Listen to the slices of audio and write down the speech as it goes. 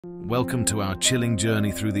Welcome to our chilling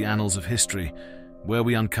journey through the annals of history, where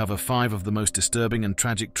we uncover 5 of the most disturbing and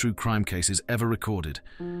tragic true crime cases ever recorded.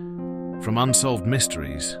 From unsolved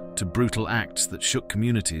mysteries to brutal acts that shook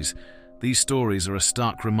communities, these stories are a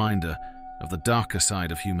stark reminder of the darker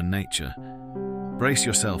side of human nature. Brace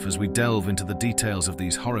yourself as we delve into the details of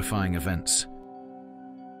these horrifying events.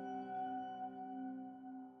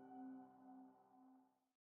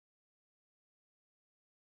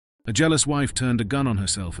 A jealous wife turned a gun on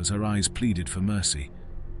herself as her eyes pleaded for mercy.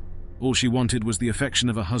 All she wanted was the affection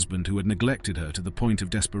of a husband who had neglected her to the point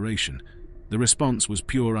of desperation. The response was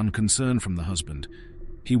pure unconcern from the husband.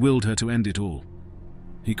 He willed her to end it all.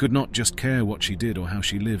 He could not just care what she did or how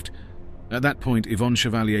she lived. At that point, Yvonne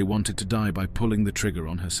Chevalier wanted to die by pulling the trigger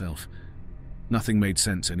on herself. Nothing made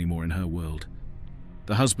sense anymore in her world.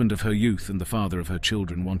 The husband of her youth and the father of her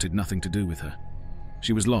children wanted nothing to do with her.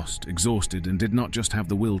 She was lost, exhausted, and did not just have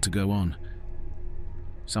the will to go on.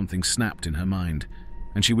 Something snapped in her mind,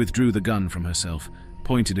 and she withdrew the gun from herself,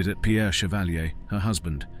 pointed it at Pierre Chevalier, her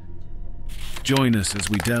husband. Join us as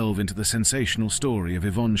we delve into the sensational story of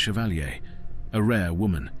Yvonne Chevalier, a rare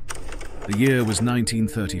woman. The year was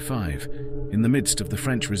 1935, in the midst of the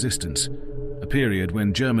French Resistance, a period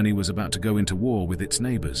when Germany was about to go into war with its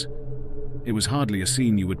neighbors. It was hardly a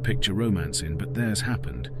scene you would picture romance in, but theirs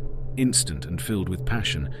happened. Instant and filled with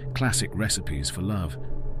passion, classic recipes for love.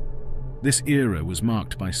 This era was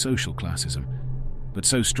marked by social classism, but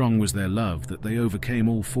so strong was their love that they overcame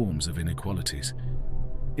all forms of inequalities.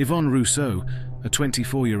 Yvonne Rousseau, a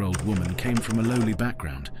 24-year-old woman, came from a lowly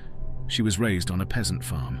background. She was raised on a peasant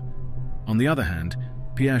farm. On the other hand,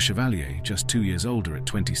 Pierre Chevalier, just 2 years older at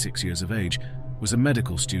 26 years of age, was a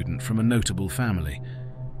medical student from a notable family.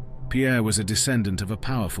 Pierre was a descendant of a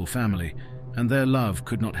powerful family, and their love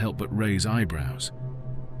could not help but raise eyebrows.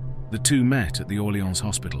 The two met at the Orléans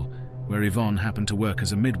hospital, where Yvonne happened to work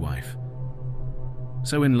as a midwife.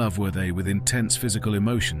 So in love were they with intense physical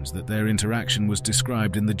emotions that their interaction was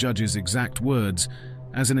described in the judge's exact words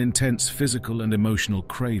as an intense physical and emotional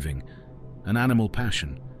craving, an animal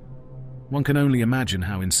passion. One can only imagine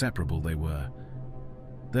how inseparable they were.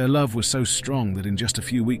 Their love was so strong that in just a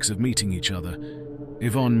few weeks of meeting each other,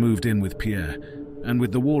 Yvonne moved in with Pierre, and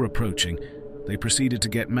with the war approaching, they proceeded to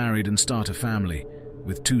get married and start a family,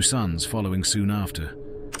 with 2 sons following soon after.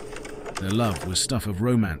 Their love was stuff of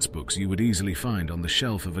romance books you would easily find on the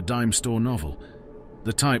shelf of a dime store novel,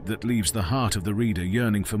 the type that leaves the heart of the reader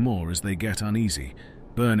yearning for more as they get uneasy,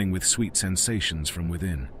 burning with sweet sensations from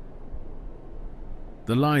within.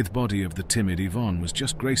 The lithe body of the timid Yvonne was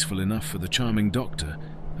just graceful enough for the charming doctor,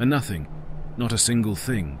 and nothing, not a single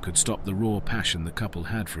thing, could stop the raw passion the couple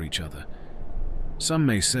had for each other. Some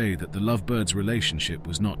may say that the lovebirds' relationship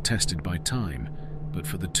was not tested by time, but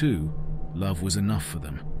for the two, love was enough for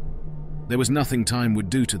them. There was nothing time would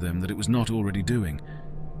do to them that it was not already doing.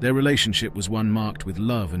 Their relationship was one marked with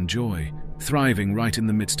love and joy, thriving right in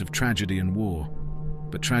the midst of tragedy and war.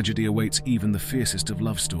 But tragedy awaits even the fiercest of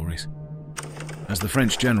love stories. As the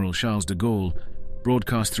French general Charles de Gaulle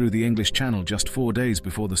broadcast through the English Channel just 4 days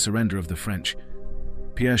before the surrender of the French,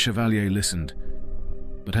 Pierre Chevalier listened.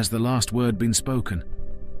 But has the last word been spoken?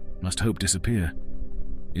 Must hope disappear?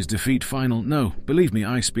 Is defeat final? No, believe me,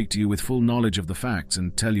 I speak to you with full knowledge of the facts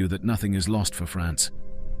and tell you that nothing is lost for France.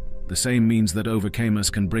 The same means that overcame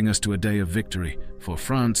us can bring us to a day of victory, for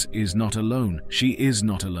France is not alone. She is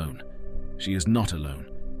not alone. She is not alone.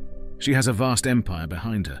 She has a vast empire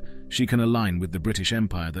behind her. She can align with the British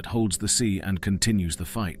Empire that holds the sea and continues the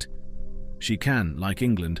fight. She can, like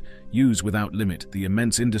England, use without limit the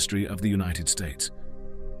immense industry of the United States.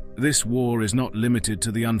 This war is not limited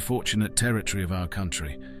to the unfortunate territory of our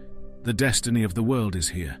country. The destiny of the world is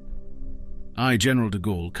here. I, General de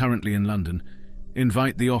Gaulle, currently in London,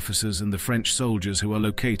 invite the officers and the French soldiers who are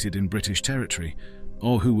located in British territory,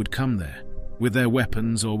 or who would come there, with their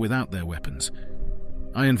weapons or without their weapons.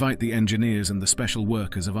 I invite the engineers and the special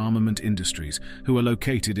workers of armament industries who are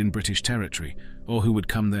located in British territory, or who would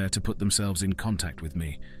come there to put themselves in contact with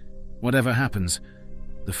me. Whatever happens,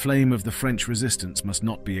 the flame of the French resistance must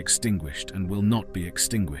not be extinguished and will not be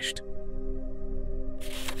extinguished.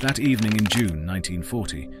 That evening in June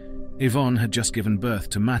 1940, Yvonne had just given birth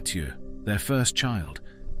to Mathieu, their first child,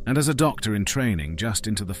 and as a doctor in training just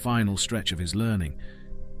into the final stretch of his learning,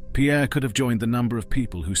 Pierre could have joined the number of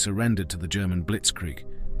people who surrendered to the German blitzkrieg.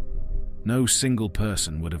 No single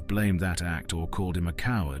person would have blamed that act or called him a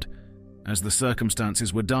coward, as the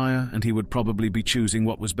circumstances were dire and he would probably be choosing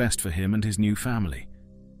what was best for him and his new family.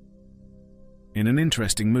 In an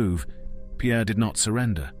interesting move, Pierre did not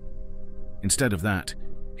surrender. Instead of that,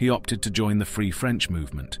 he opted to join the Free French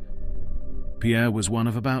movement. Pierre was one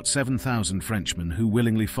of about 7,000 Frenchmen who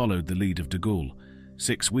willingly followed the lead of de Gaulle,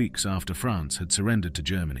 6 weeks after France had surrendered to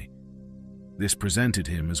Germany. This presented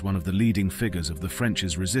him as one of the leading figures of the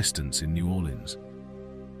French's resistance in New Orleans.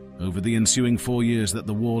 Over the ensuing 4 years that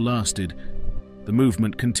the war lasted, the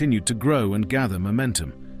movement continued to grow and gather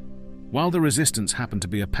momentum. While the resistance happened to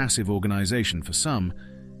be a passive organization for some,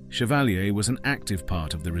 Chevalier was an active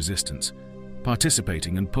part of the resistance,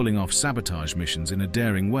 participating and pulling off sabotage missions in a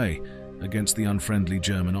daring way against the unfriendly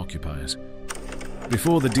German occupiers.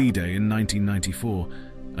 Before the D-Day in 1994,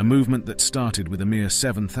 a movement that started with a mere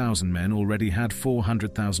 7,000 men already had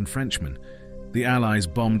 400,000 Frenchmen. The Allies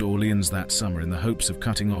bombed Orleans that summer in the hopes of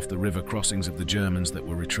cutting off the river crossings of the Germans that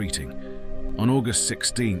were retreating. On August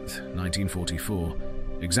 16, 1944,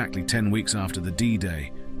 exactly 10 weeks after the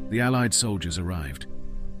D-Day, the Allied soldiers arrived.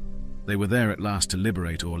 They were there at last to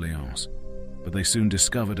liberate Orleans, but they soon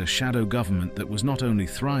discovered a shadow government that was not only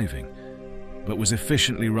thriving, but was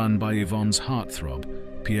efficiently run by Yvonne's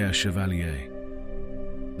heartthrob, Pierre Chevalier.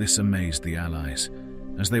 This amazed the Allies,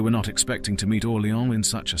 as they were not expecting to meet Orléans in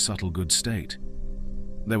such a subtle good state.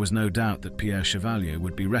 There was no doubt that Pierre Chevalier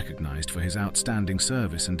would be recognized for his outstanding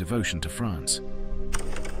service and devotion to France.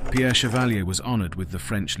 Pierre Chevalier was honored with the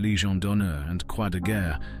French Légion d'honneur and Croix de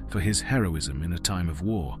Guerre for his heroism in a time of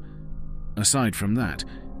war. Aside from that,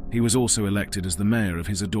 he was also elected as the mayor of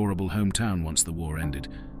his adorable hometown once the war ended,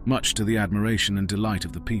 much to the admiration and delight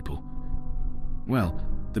of the people. Well,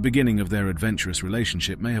 the beginning of their adventurous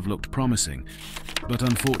relationship may have looked promising, but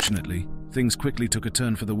unfortunately, things quickly took a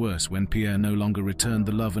turn for the worse when Pierre no longer returned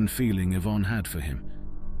the love and feeling Yvonne had for him.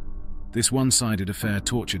 This one-sided affair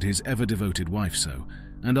tortured his ever-devoted wife so,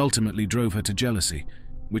 and ultimately drove her to jealousy,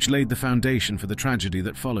 which laid the foundation for the tragedy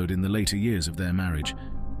that followed in the later years of their marriage.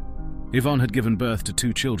 Yvonne had given birth to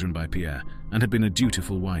 2 children by Pierre and had been a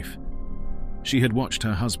dutiful wife. She had watched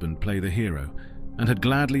her husband play the hero and had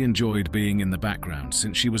gladly enjoyed being in the background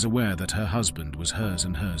since she was aware that her husband was hers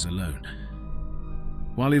and hers alone.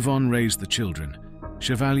 While Yvonne raised the children,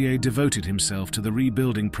 Chevalier devoted himself to the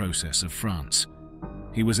rebuilding process of France.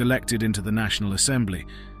 He was elected into the National Assembly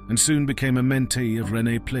and soon became a mentee of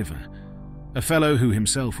René Plevin, a fellow who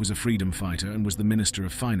himself was a freedom fighter and was the Minister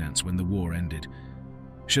of Finance when the war ended.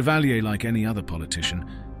 Chevalier, like any other politician,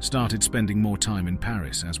 started spending more time in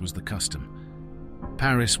Paris, as was the custom.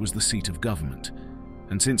 Paris was the seat of government,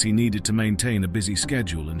 and since he needed to maintain a busy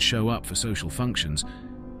schedule and show up for social functions,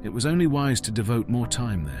 it was only wise to devote more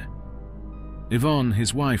time there. Yvonne,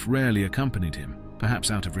 his wife, rarely accompanied him, perhaps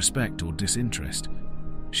out of respect or disinterest.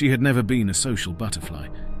 She had never been a social butterfly,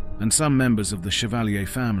 and some members of the Chevalier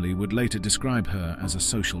family would later describe her as a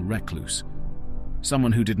social recluse,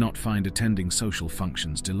 someone who did not find attending social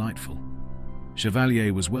functions delightful.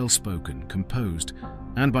 Chevalier was well-spoken, composed,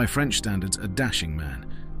 and by French standards a dashing man.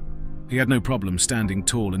 He had no problem standing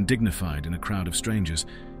tall and dignified in a crowd of strangers.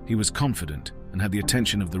 He was confident and had the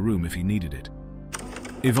attention of the room if he needed it.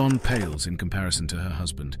 Yvonne pales in comparison to her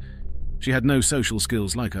husband. She had no social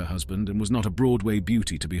skills like her husband and was not a Broadway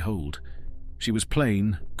beauty to behold. She was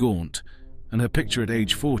plain, gaunt, and her picture at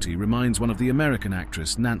age 40 reminds one of the American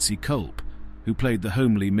actress Nancy Culp, who played the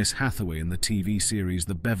homely Miss Hathaway in the TV series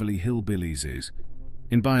The Beverly Hillbillies.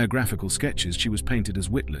 In biographical sketches, she was painted as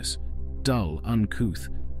witless, dull, uncouth,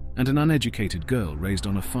 and an uneducated girl raised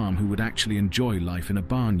on a farm who would actually enjoy life in a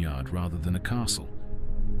barnyard rather than a castle.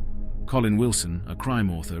 Colin Wilson, a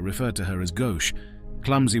crime author, referred to her as gauche,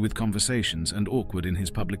 clumsy with conversations and awkward in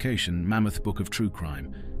his publication Mammoth Book of True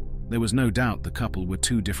Crime. There was no doubt the couple were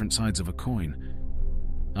 2 different sides of a coin.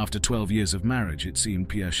 After 12 years of marriage, it seemed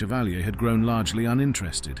Pierre Chevalier had grown largely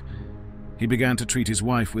uninterested. He began to treat his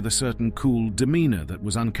wife with a certain cool demeanor that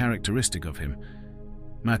was uncharacteristic of him.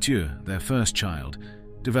 Mathieu, their first child,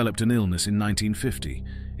 developed an illness in 1950.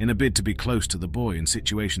 In a bid to be close to the boy in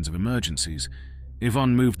situations of emergencies,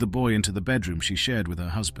 Yvonne moved the boy into the bedroom she shared with her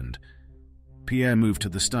husband. Pierre moved to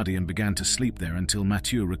the study and began to sleep there until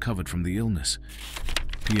Mathieu recovered from the illness.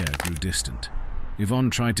 Pierre grew distant.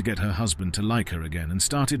 Yvonne tried to get her husband to like her again and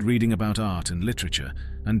started reading about art and literature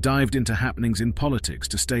and dived into happenings in politics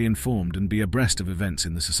to stay informed and be abreast of events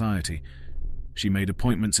in the society. She made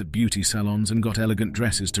appointments at beauty salons and got elegant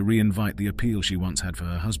dresses to reinvite the appeal she once had for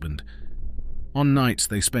her husband. On nights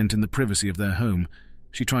they spent in the privacy of their home,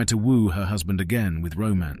 she tried to woo her husband again with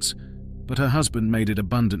romance, but her husband made it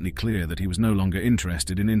abundantly clear that he was no longer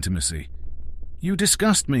interested in intimacy. "You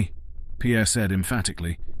disgust me," Pierre said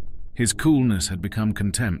emphatically. His coolness had become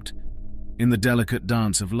contempt. In the delicate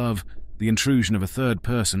dance of love, the intrusion of a third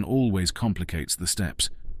person always complicates the steps.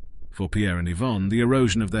 For Pierre and Yvonne, the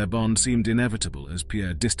erosion of their bond seemed inevitable as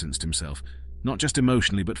Pierre distanced himself, not just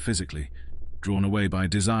emotionally but physically. drawn away by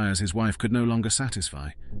desires his wife could no longer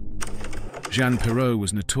satisfy. Jeanne Perrault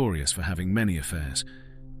was notorious for having many affairs,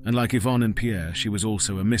 and like Yvonne and Pierre, she was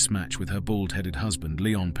also a mismatch with her bald-headed husband,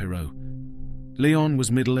 Léon Perrault. Léon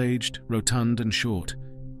was middle-aged, rotund and short.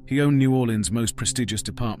 He owned New Orleans' most prestigious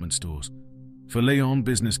department stores. For Léon,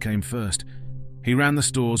 business came first. He ran the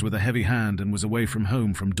stores with a heavy hand and was away from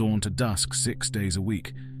home from dawn to dusk 6 days a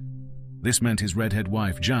week. This meant his redhead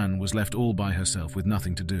wife, Jeanne, was left all by herself with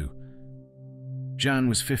nothing to do. Jeanne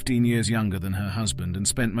was 15 years younger than her husband and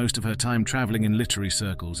spent most of her time traveling in literary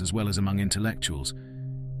circles as well as among intellectuals.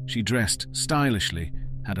 She dressed stylishly,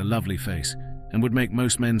 had a lovely face, and would make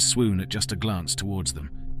most men swoon at just a glance towards them.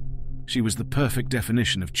 She was the perfect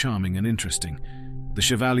definition of charming and interesting. The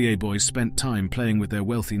Chevalier boys spent time playing with their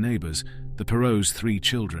wealthy neighbors, the Perraults' 3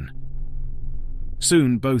 children.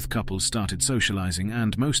 Soon, both couples started socializing,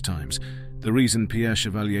 and most times, the reason Pierre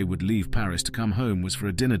Chevalier would leave Paris to come home was for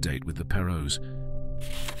a dinner date with the Perraults.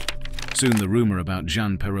 Soon the rumor about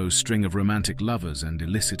Jeanne Perrault's string of romantic lovers and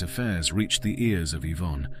illicit affairs reached the ears of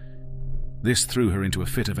Yvonne. This threw her into a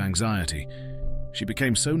fit of anxiety. She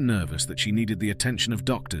became so nervous that she needed the attention of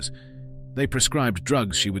doctors. They prescribed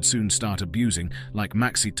drugs she would soon start abusing, like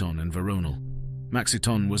Maxiton and Veronal.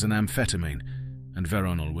 Maxiton was an amphetamine, and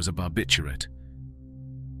Veronal was a barbiturate.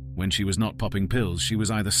 When she was not popping pills, she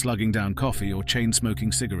was either slugging down coffee or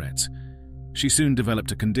chain-smoking cigarettes. She soon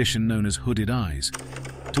developed a condition known as hooded eyes.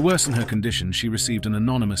 To worsen her condition, she received an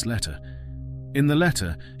anonymous letter. In the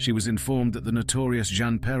letter, she was informed that the notorious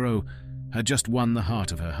Jeanne Perrault had just won the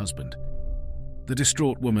heart of her husband. The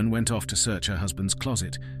distraught woman went off to search her husband's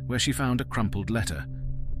closet, where she found a crumpled letter.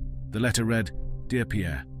 The letter read, "Dear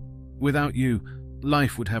Pierre, without you,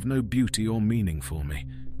 life would have no beauty or meaning for me."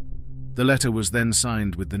 The letter was then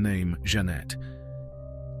signed with the name Jeannette.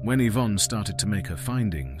 When Yvonne started to make her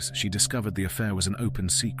findings, she discovered the affair was an open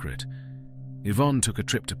secret. Yvonne took a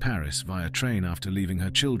trip to Paris via train after leaving her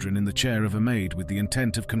children in the chair of a maid with the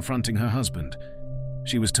intent of confronting her husband.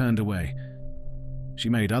 She was turned away. She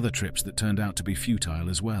made other trips that turned out to be futile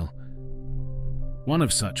as well. One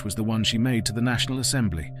of such was the one she made to the National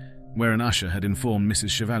Assembly, where an usher had informed Mrs.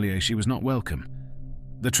 Chevalier she was not welcome.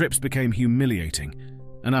 The trips became humiliating,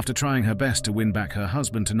 and after trying her best to win back her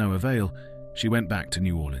husband to no avail, she went back to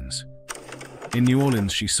New Orleans. In New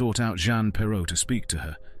Orleans, she sought out Jeanne Perrault to speak to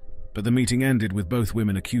her, but the meeting ended with both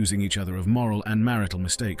women accusing each other of moral and marital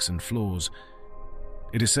mistakes and flaws.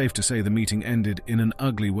 It is safe to say the meeting ended in an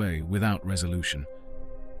ugly way without resolution.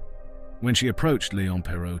 When she approached Léon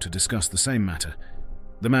Perrault to discuss the same matter,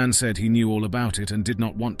 the man said he knew all about it and did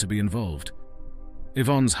not want to be involved.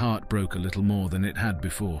 Yvonne's heart broke a little more than it had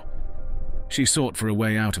before. She sought for a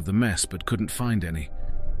way out of the mess but couldn't find any.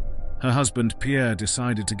 Her husband, Pierre,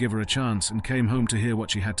 decided to give her a chance and came home to hear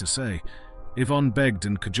what she had to say. Yvonne begged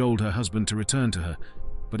and cajoled her husband to return to her,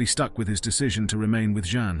 but he stuck with his decision to remain with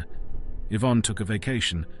Jeanne. Yvonne took a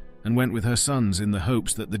vacation and went with her sons in the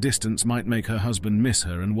hopes that the distance might make her husband miss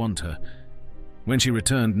her and want her. When she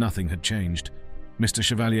returned, nothing had changed. Mr.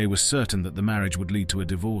 Chevalier was certain that the marriage would lead to a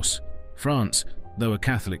divorce. France, though a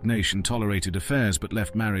Catholic nation, tolerated affairs but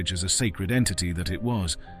left marriage as a sacred entity that it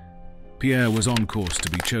was. Pierre was on course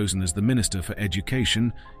to be chosen as the Minister for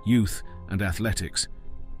Education, Youth and Athletics.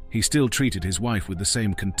 He still treated his wife with the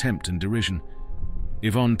same contempt and derision.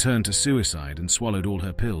 Yvonne turned to suicide and swallowed all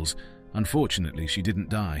her pills. Unfortunately, she didn't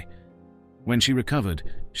die. When she recovered,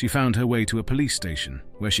 she found her way to a police station,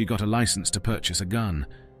 where she got a license to purchase a gun.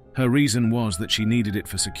 Her reason was that she needed it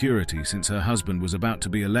for security since her husband was about to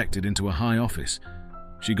be elected into a high office.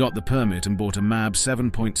 She got the permit and bought a MAB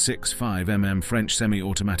 7.65mm French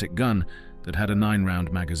semi-automatic gun that had a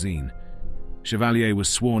 9-round magazine. Chevalier was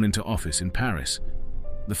sworn into office in Paris.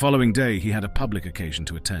 The following day, he had a public occasion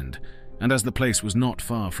to attend, and as the place was not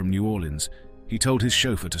far from New Orleans, he told his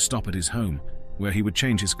chauffeur to stop at his home, where he would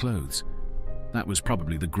change his clothes. That was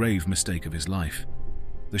probably the grave mistake of his life.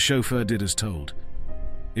 The chauffeur did as told.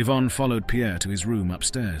 Yvonne followed Pierre to his room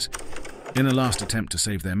upstairs. In a last attempt to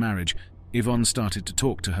save their marriage, Yvonne started to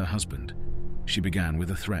talk to her husband. She began with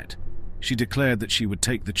a threat. She declared that she would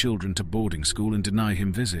take the children to boarding school and deny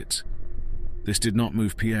him visits. This did not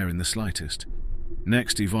move Pierre in the slightest.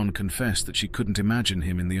 Next, Yvonne confessed that she couldn't imagine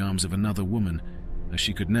him in the arms of another woman, as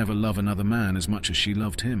she could never love another man as much as she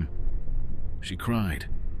loved him. She cried,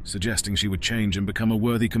 suggesting she would change and become a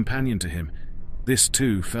worthy companion to him. This,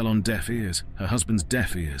 too, fell on deaf ears, her husband's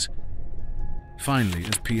deaf ears. Finally,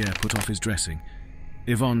 as Pierre put off his dressing,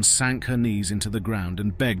 Yvonne sank her knees into the ground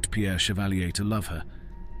and begged Pierre Chevalier to love her.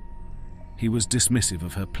 He was dismissive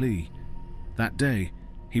of her plea. That day,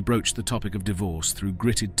 he broached the topic of divorce through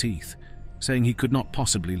gritted teeth, saying he could not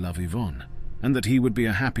possibly love Yvonne. and that he would be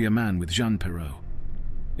a happier man with Jean Perrault.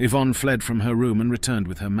 Yvonne fled from her room and returned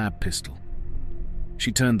with her mab pistol.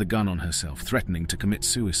 She turned the gun on herself, threatening to commit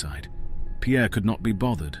suicide. Pierre could not be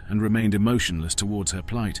bothered and remained emotionless towards her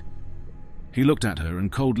plight. He looked at her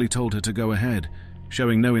and coldly told her to go ahead,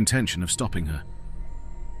 showing no intention of stopping her.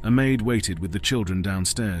 A maid waited with the children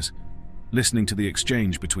downstairs, listening to the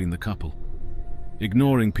exchange between the couple.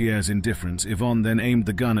 Ignoring Pierre's indifference, Yvonne then aimed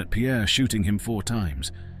the gun at Pierre, shooting him 4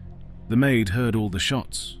 times. The maid heard all the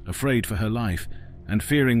shots, afraid for her life, and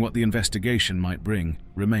fearing what the investigation might bring,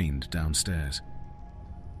 remained downstairs.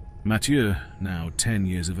 Mathieu, now 10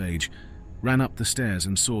 years of age, ran up the stairs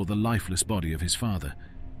and saw the lifeless body of his father.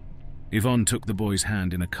 Yvonne took the boy's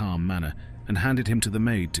hand in a calm manner and handed him to the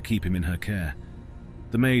maid to keep him in her care.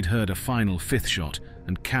 The maid heard a final 5th shot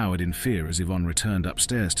and cowered in fear as Yvonne returned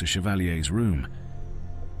upstairs to Chevalier's room.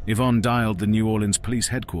 Yvonne dialed the New Orleans police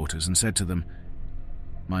headquarters and said to them,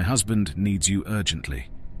 "My husband needs you urgently."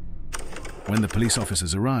 When the police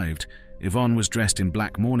officers arrived, Yvonne was dressed in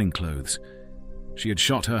black mourning clothes. She had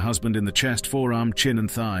shot her husband in the chest, forearm, chin and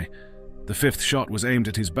thigh. The 5th shot was aimed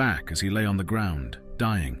at his back as he lay on the ground,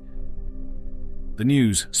 dying. The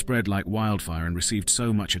news spread like wildfire and received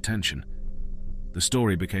so much attention. The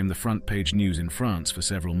story became the front-page news in France for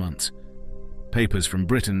several months. Papers from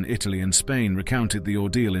Britain, Italy and Spain recounted the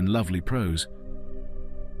ordeal in lovely prose.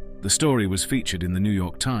 The story was featured in the New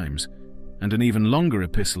York Times, and an even longer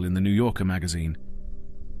epistle in the New Yorker magazine.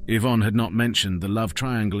 Yvonne had not mentioned the love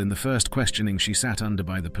triangle in the first questioning she sat under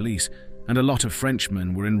by the police, and a lot of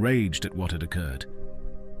Frenchmen were enraged at what had occurred.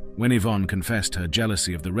 When Yvonne confessed her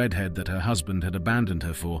jealousy of the redhead that her husband had abandoned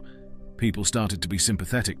her for, people started to be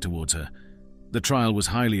sympathetic towards her. The trial was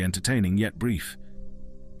highly entertaining yet brief.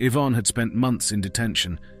 Yvonne had spent months in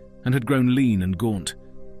detention and had grown lean and gaunt.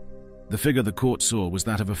 The figure the court saw was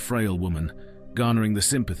that of a frail woman, garnering the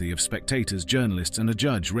sympathy of spectators, journalists and a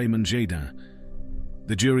judge, Raymond Jadin.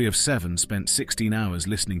 The jury of 7 spent 16 hours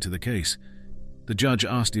listening to the case. The judge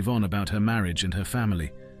asked Yvonne about her marriage and her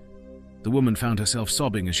family. The woman found herself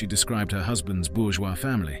sobbing as she described her husband's bourgeois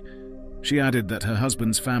family. She added that her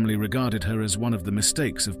husband's family regarded her as one of the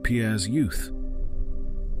mistakes of Pierre's youth.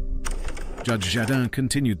 Judge Jadin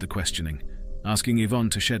continued the questioning, asking Yvonne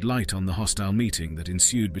to shed light on the hostile meeting that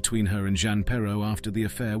ensued between her and Jean Perrault after the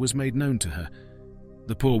affair was made known to her.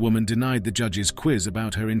 The poor woman denied the judge's quiz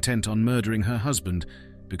about her intent on murdering her husband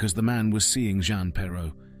because the man was seeing Jean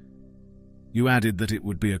Perrault. "You added that it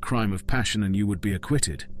would be a crime of passion and you would be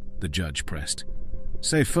acquitted," the judge pressed.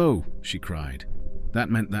 "C'est faux," she cried. That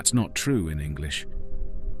meant that's not true in English.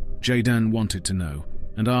 Jadin wanted to know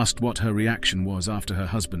and asked what her reaction was after her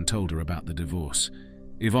husband told her about the divorce.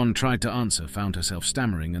 Yvonne tried to answer, found herself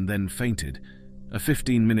stammering, and then fainted. A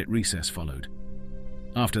 15-minute recess followed.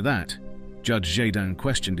 After that, Judge Jadin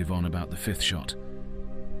questioned Yvonne about the 5th shot.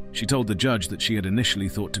 She told the judge that she had initially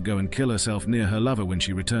thought to go and kill herself near her lover when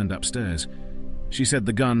she returned upstairs. She said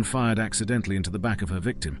the gun fired accidentally into the back of her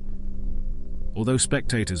victim. Although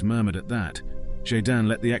spectators murmured at that, Jadin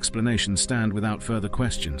let the explanation stand without further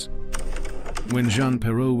questions. When Jean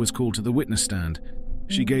Perrault was called to the witness stand,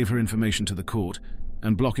 she gave her information to the court,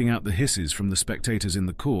 and blocking out the hisses from the spectators in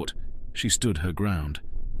the court, she stood her ground.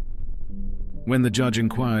 When the judge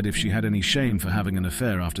inquired if she had any shame for having an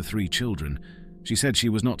affair after 3 children, she said she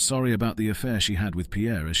was not sorry about the affair she had with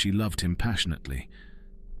Pierre, as she loved him passionately.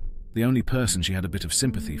 The only person she had a bit of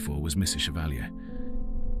sympathy for was Mrs. Chevalier.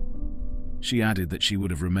 She added that she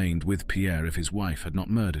would have remained with Pierre if his wife had not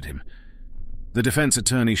murdered him. The defense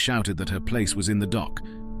attorney shouted that her place was in the dock,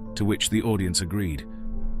 to which the audience agreed.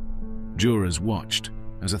 Jurors watched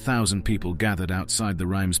as 1,000 people gathered outside the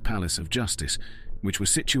Reims Palace of Justice, which was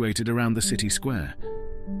situated around the city square.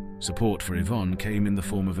 Support for Yvonne came in the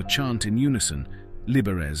form of a chant in unison,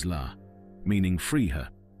 "Libérez-la," meaning free her.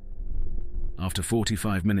 After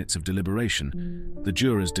 45 minutes of deliberation, the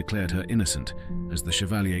jurors declared her innocent, as the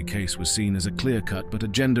Chevalier case was seen as a clear-cut but a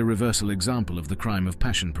gender-reversal example of the crime of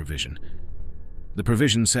passion provision. The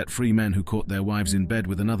provision set free men who caught their wives in bed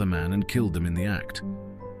with another man and killed them in the act.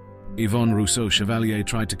 Yvonne Rousseau Chevalier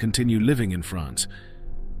tried to continue living in France,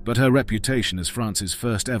 but her reputation as France's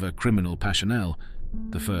first-ever criminal passionnelle,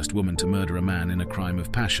 the first woman to murder a man in a crime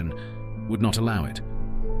of passion, would not allow it.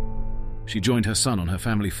 She joined her son on her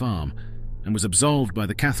family farm and was absolved by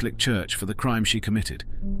the Catholic Church for the crime she committed.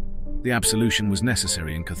 The absolution was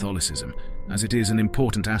necessary in Catholicism, as it is an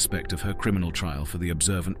important aspect of her criminal trial for the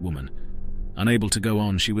observant woman. Unable to go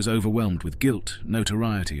on, she was overwhelmed with guilt,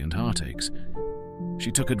 notoriety, and heartaches.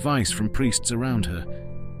 She took advice from priests around her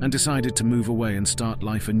and decided to move away and start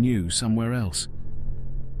life anew somewhere else.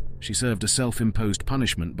 She served a self-imposed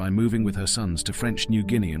punishment by moving with her sons to French New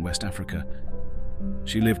Guinea in West Africa.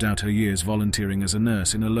 She lived out her years volunteering as a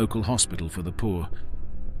nurse in a local hospital for the poor.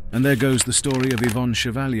 And there goes the story of Yvonne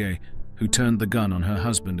Chevalier, who turned the gun on her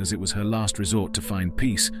husband as it was her last resort to find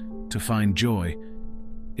peace, to find joy.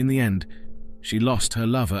 In the end, she lost her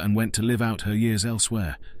lover and went to live out her years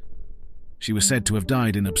elsewhere. She was said to have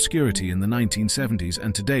died in obscurity in the 1970s,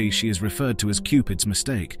 and today she is referred to as Cupid's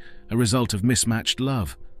mistake, a result of mismatched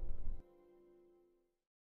love.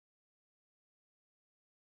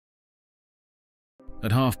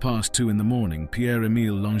 At 2:30 in the morning,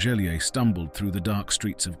 Pierre-Emile Langelier stumbled through the dark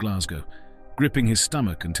streets of Glasgow, gripping his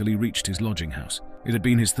stomach until he reached his lodging house. It had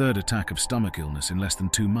been his third attack of stomach illness in less than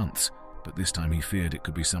 2 months, but this time he feared it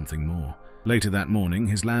could be something more. Later that morning,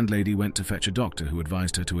 his landlady went to fetch a doctor who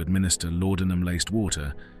advised her to administer laudanum-laced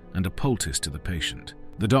water and a poultice to the patient.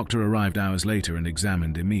 The doctor arrived hours later and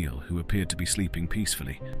examined Emile, who appeared to be sleeping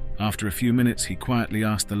peacefully. After a few minutes, he quietly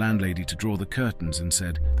asked the landlady to draw the curtains and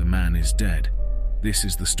said, "The man is dead." This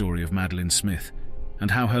is the story of Madeleine Smith,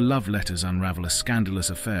 and how her love letters unravel a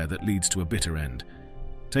scandalous affair that leads to a bitter end.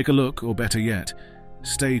 Take a look, or better yet,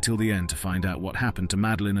 stay till the end to find out what happened to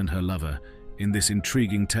Madeleine and her lover in this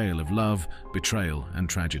intriguing tale of love, betrayal, and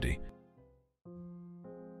tragedy.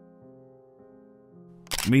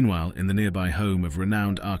 Meanwhile, in the nearby home of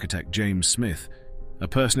renowned architect James Smith, a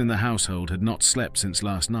person in the household had not slept since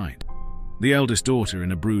last night. The eldest daughter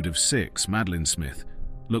in a brood of 6, Madeleine Smith,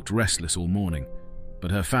 looked restless all morning,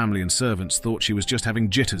 but her family and servants thought she was just having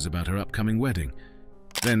jitters about her upcoming wedding.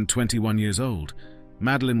 Then, 21 years old,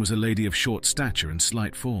 Madeleine was a lady of short stature and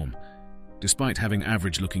slight form. Despite having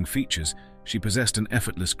average-looking features, she possessed an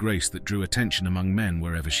effortless grace that drew attention among men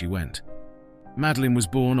wherever she went. Madeleine was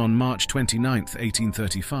born on March 29,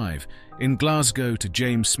 1835, in Glasgow to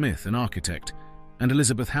James Smith, an architect, and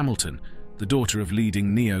Elizabeth Hamilton, the daughter of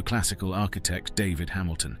leading neoclassical architect David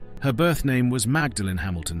Hamilton. Her birth name was Magdalene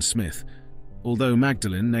Hamilton Smith, although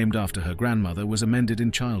Magdalene, named after her grandmother, was amended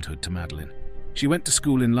in childhood to Madeleine. She went to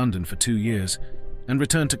school in London for 2 years and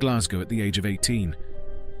returned to Glasgow at the age of 18.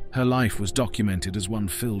 Her life was documented as one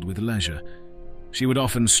filled with leisure. She would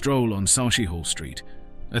often stroll on Sauchiehall Street,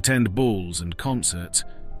 attend balls and concerts,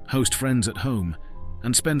 host friends at home,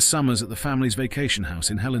 and spend summers at the family's vacation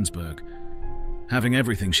house in Helensburgh. Having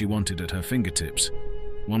everything she wanted at her fingertips,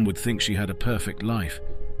 one would think she had a perfect life,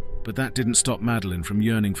 but that didn't stop Madeleine from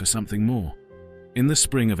yearning for something more. In the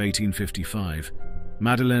spring of 1855,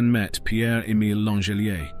 Madeleine met Pierre-Emile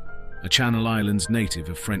Langelier, a Channel Islands native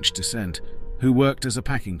of French descent, who worked as a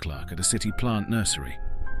packing clerk at a city plant nursery.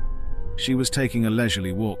 She was taking a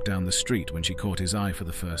leisurely walk down the street when she caught his eye for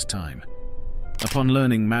the first time. Upon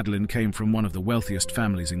learning Madeleine came from one of the wealthiest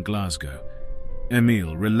families in Glasgow,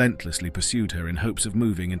 Emile relentlessly pursued her in hopes of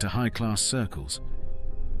moving into high-class circles.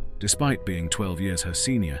 Despite being 12 years her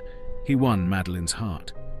senior, he won Madeleine's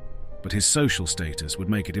heart. But his social status would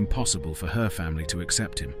make it impossible for her family to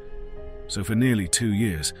accept him. So for nearly 2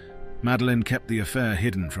 years, Madeleine kept the affair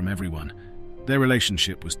hidden from everyone. Their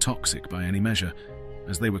relationship was toxic by any measure,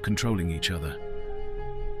 as they were controlling each other.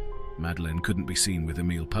 Madeleine couldn't be seen with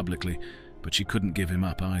Emile publicly, but she couldn't give him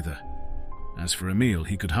up either. As for Emile,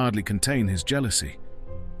 he could hardly contain his jealousy.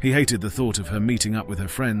 He hated the thought of her meeting up with her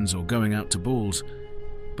friends or going out to balls.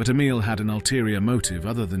 But Emile had an ulterior motive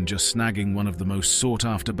other than just snagging one of the most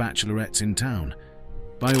sought-after bachelorettes in town.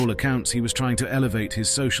 By all accounts, he was trying to elevate his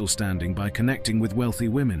social standing by connecting with wealthy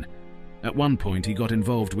women. At one point, he got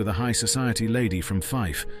involved with a high society lady from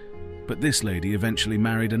Fife, but this lady eventually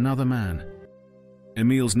married another man.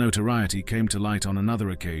 Emile's notoriety came to light on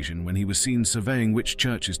another occasion when he was seen surveying which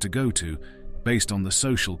churches to go to based on the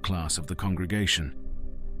social class of the congregation.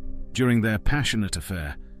 During their passionate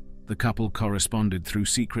affair, the couple corresponded through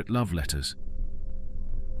secret love letters.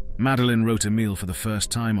 Madeleine wrote Emile for the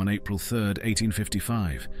first time on April 3,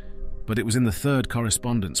 1855, but it was in the third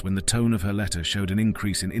correspondence when the tone of her letter showed an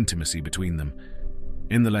increase in intimacy between them.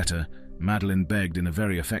 In the letter, Madeleine begged in a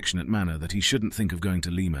very affectionate manner that he shouldn't think of going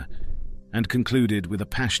to Lima, and concluded with a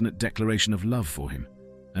passionate declaration of love for him.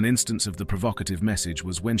 An instance of the provocative message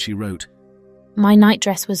was when she wrote, "My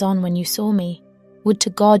nightdress was on when you saw me. Would to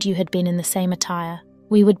God you had been in the same attire.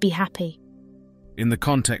 We would be happy." In the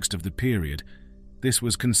context of the period, this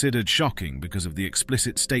was considered shocking because of the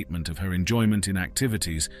explicit statement of her enjoyment in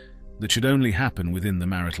activities that should only happen within the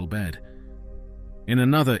marital bed. In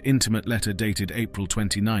another intimate letter dated April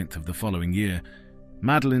 29th of the following year,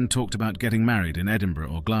 Madeleine talked about getting married in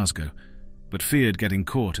Edinburgh or Glasgow, but feared getting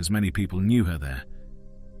caught as many people knew her there.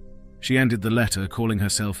 She ended the letter calling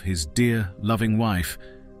herself his dear, loving wife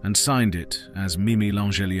and signed it as Mimi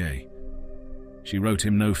Langelier. She wrote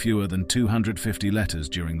him no fewer than 250 letters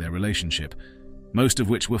during their relationship, most of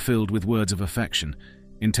which were filled with words of affection,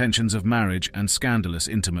 intentions of marriage and scandalous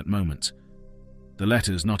intimate moments. The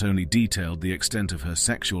letters not only detailed the extent of her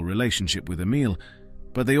sexual relationship with Emil,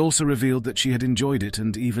 but they also revealed that she had enjoyed it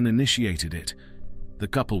and even initiated it. The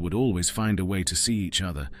couple would always find a way to see each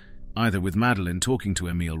other, either with Madeleine talking to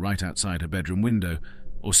Emil right outside her bedroom window,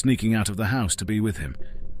 or sneaking out of the house to be with him.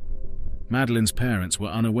 Madeleine's parents were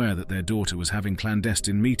unaware that their daughter was having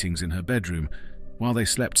clandestine meetings in her bedroom while they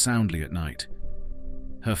slept soundly at night.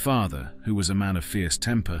 Her father, who was a man of fierce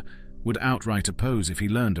temper, would outright oppose if he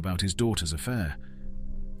learned about his daughter's affair.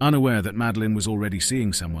 Unaware that Madeleine was already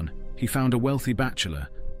seeing someone, he found a wealthy bachelor,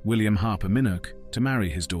 William Harper Minnock, to marry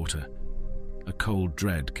his daughter. A cold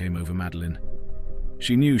dread came over Madeleine.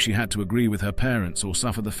 She knew she had to agree with her parents or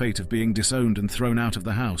suffer the fate of being disowned and thrown out of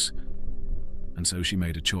the house. And so she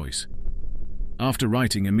made a choice. After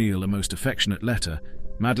writing Emil a most affectionate letter,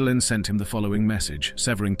 Madeleine sent him the following message,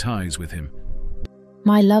 severing ties with him.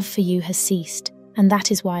 My love for you has ceased, and that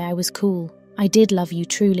is why I was cool. I did love you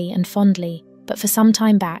truly and fondly, but for some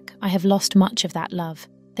time back I have lost much of that love.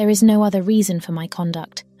 There is no other reason for my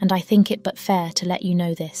conduct, and I think it but fair to let you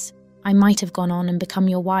know this. I might have gone on and become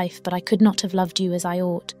your wife, but I could not have loved you as I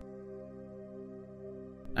ought.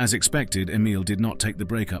 As expected, Emil did not take the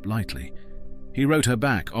breakup lightly. He wrote her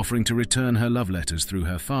back, offering to return her love letters through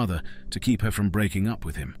her father to keep her from breaking up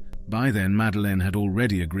with him. By then, Madeleine had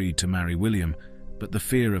already agreed to marry William, but the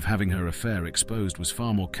fear of having her affair exposed was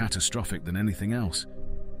far more catastrophic than anything else.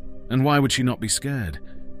 And why would she not be scared?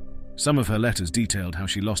 Some of her letters detailed how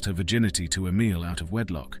she lost her virginity to Emil out of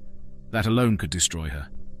wedlock. That alone could destroy her,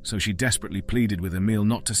 so she desperately pleaded with Emil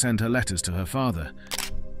not to send her letters to her father.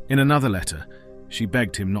 In another letter, she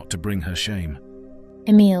begged him not to bring her shame.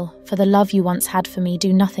 Emil, for the love you once had for me,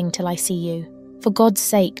 do nothing till I see you. For God's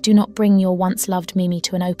sake, do not bring your once loved Mimi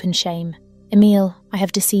to an open shame. Emil, I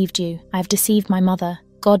have deceived you. I have deceived my mother.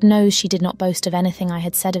 God knows she did not boast of anything I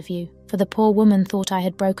had said of you, for the poor woman thought I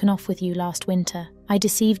had broken off with you last winter. I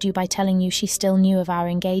deceived you by telling you she still knew of our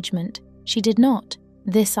engagement. She did not.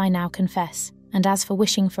 This I now confess. And as for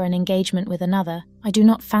wishing for an engagement with another, I do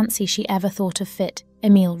not fancy she ever thought of fit.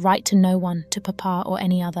 Emil, write to no one, to Papa or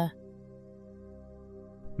any other.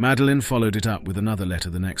 Madeleine followed it up with another letter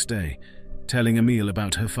the next day, telling Emil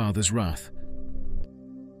about her father's wrath.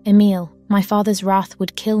 Emil, my father's wrath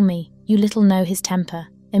would kill me. You little know his temper.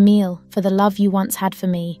 Emil, for the love you once had for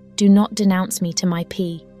me, do not denounce me to my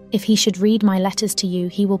P. If he should read my letters to you,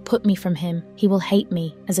 he will put me from him. He will hate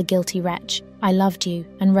me as a guilty wretch. I loved you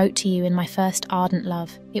and wrote to you in my first ardent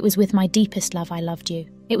love. It was with my deepest love I loved you.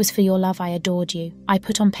 It was for your love I adored you. I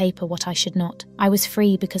put on paper what I should not. I was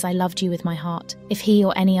free because I loved you with my heart. If he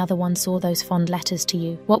or any other one saw those fond letters to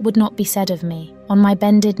you, what would not be said of me? On my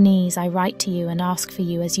bended knees I write to you and ask for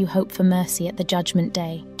you as you hope for mercy at the judgment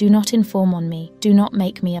day. Do not inform on me. Do not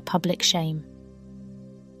make me a public shame.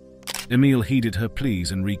 Emil heeded her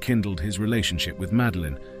pleas and rekindled his relationship with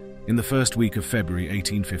Madeleine in the first week of February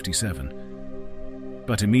 1857.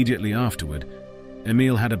 But immediately afterward,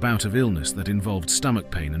 Emil had a bout of illness that involved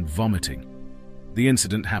stomach pain and vomiting. The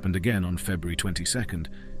incident happened again on February 22nd,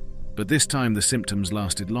 but this time the symptoms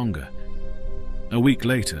lasted longer. A week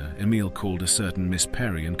later, Emil called a certain Miss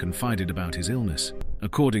Perry and confided about his illness.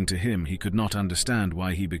 According to him, he could not understand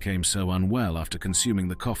why he became so unwell after consuming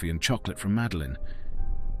the coffee and chocolate from Madeleine.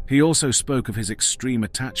 He also spoke of his extreme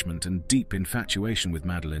attachment and deep infatuation with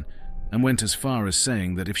Madeleine, and went as far as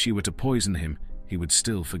saying that if she were to poison him, he would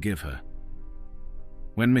still forgive her.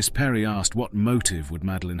 When Miss Perry asked what motive would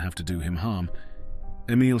Madeleine have to do him harm,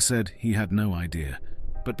 Emil said he had no idea,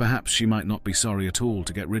 but perhaps she might not be sorry at all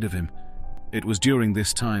to get rid of him. It was during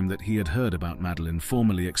this time that he had heard about Madeleine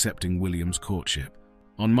formally accepting William's courtship.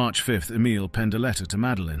 On March 5th, Emil penned a letter to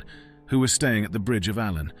Madeleine, who was staying at the Bridge of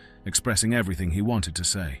Allen, expressing everything he wanted to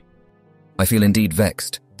say. I feel indeed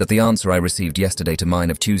vexed that the answer I received yesterday to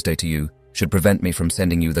mine of Tuesday to you should prevent me from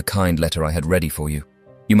sending you the kind letter I had ready for you.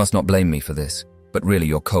 You must not blame me for this, but really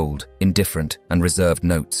your cold, indifferent, and reserved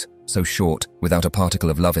notes, so short, without a particle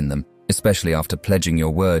of love in them, especially after pledging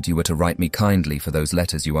your word you were to write me kindly for those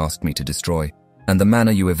letters you asked me to destroy, and the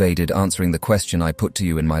manner you evaded answering the question I put to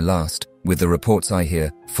you in my last, with the reports I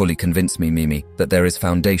hear, fully convince me, Mimi, that there is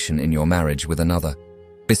foundation in your marriage with another.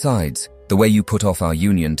 Besides, the way you put off our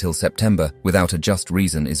union till September without a just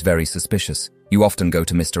reason is very suspicious. You often go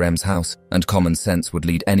to Mr. M's house, and common sense would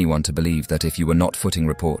lead anyone to believe that if you were not footing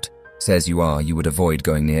report says you are, you would avoid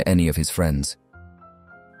going near any of his friends.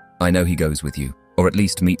 I know he goes with you, or at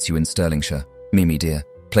least meets you in Stirlingshire. Mimi dear,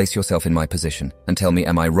 place yourself in my position and tell me,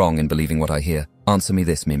 am I wrong in believing what I hear? Answer me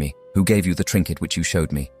this, Mimi. Who gave you the trinket which you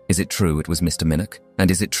showed me? Is it true it was Mr. Minnock? And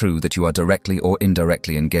is it true that you are directly or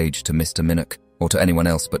indirectly engaged to Mr. Minnock, or to anyone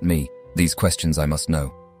else but me? These questions I must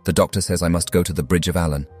know. The doctor says I must go to the Bridge of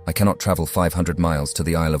Allen. I cannot travel 500 miles to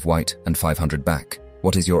the Isle of Wight and 500 back.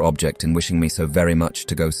 What is your object in wishing me so very much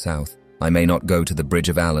to go south? I may not go to the Bridge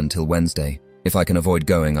of Allen till Wednesday. If I can avoid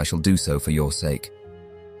going, I shall do so for your sake.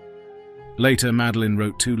 Later, Madeleine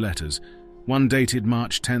wrote 2 letters, one dated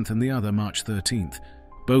March 10th and the other March 13th,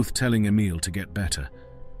 both telling Emile to get better.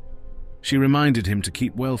 She reminded him to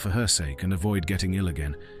keep well for her sake and avoid getting ill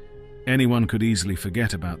again. Anyone could easily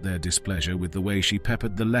forget about their displeasure with the way she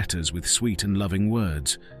peppered the letters with sweet and loving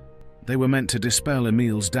words. They were meant to dispel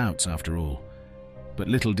Emile's doubts, after all. But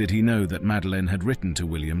little did he know that Madeleine had written to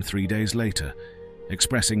William 3 days later,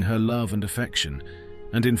 expressing her love and affection,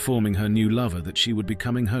 and informing her new lover that she would be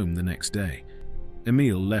coming home the next day.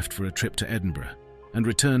 Emile left for a trip to Edinburgh, and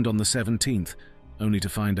returned on the 17th, only to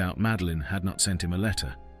find out Madeleine had not sent him a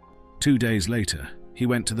letter. 2 days later, he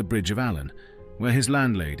went to the Bridge of Allen, where his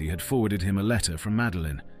landlady had forwarded him a letter from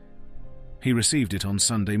Madeleine. He received it on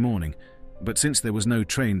Sunday morning, but since there was no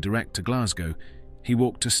train direct to Glasgow, he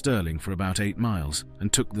walked to Stirling for about 8 miles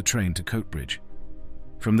and took the train to Coatbridge.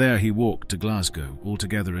 From there he walked to Glasgow,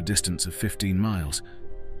 altogether a distance of 15 miles.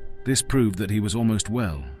 This proved that he was almost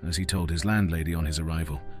well, as he told his landlady on his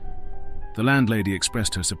arrival. The landlady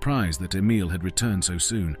expressed her surprise that Emile had returned so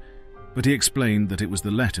soon, but he explained that it was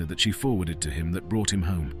the letter that she forwarded to him that brought him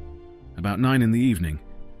home. About 9 in the evening,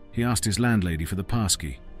 he asked his landlady for the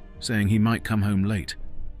passkey, saying he might come home late.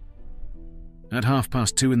 At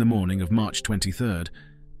 2:30 in the morning of March 23rd,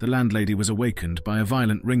 the landlady was awakened by a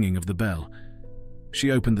violent ringing of the bell.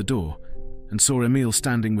 She opened the door and saw Emile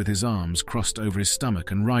standing with his arms crossed over his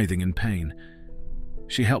stomach and writhing in pain.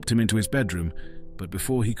 She helped him into his bedroom, but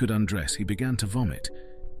before he could undress, he began to vomit.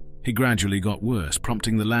 He gradually got worse,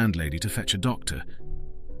 prompting the landlady to fetch a doctor.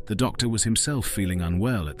 The doctor was himself feeling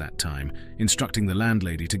unwell at that time, instructing the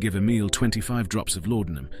landlady to give Emile 25 drops of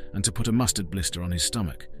laudanum and to put a mustard blister on his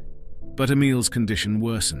stomach. But Emile's condition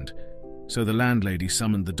worsened, so the landlady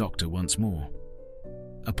summoned the doctor once more.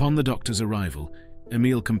 Upon the doctor's arrival,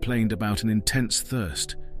 Emile complained about an intense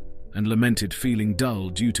thirst and lamented feeling dull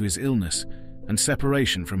due to his illness and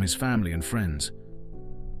separation from his family and friends.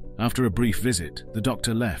 After a brief visit, the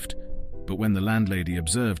doctor left, but when the landlady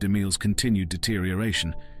observed Emile's continued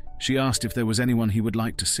deterioration, she asked if there was anyone he would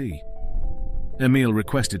like to see. Emile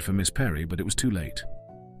requested for Miss Perry, but it was too late.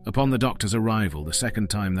 Upon the doctor's arrival the second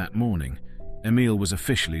time that morning, Emile was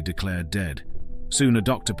officially declared dead. Soon a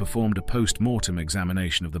doctor performed a post-mortem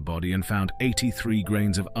examination of the body and found 83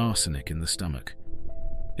 grains of arsenic in the stomach.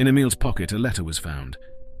 In Emile's pocket a letter was found.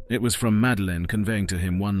 It was from Madeleine, conveying to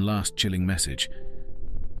him one last chilling message.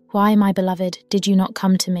 Why, my beloved, did you not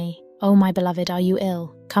come to me? Oh, my beloved, are you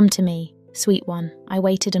ill? Come to me. Sweet one, I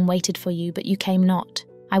waited and waited for you, but you came not.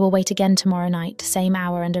 I will wait again tomorrow night, same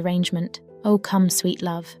hour and arrangement. Oh, come, sweet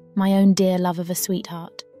love, my own dear love of a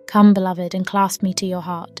sweetheart. Come, beloved, and clasp me to your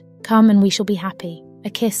heart. Come, and we shall be happy. A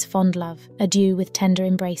kiss, fond love. Adieu with tender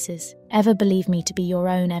embraces. Ever believe me to be your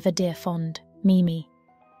own ever dear fond, Mimi.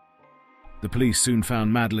 The police soon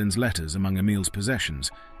found Madeleine's letters among Emile's possessions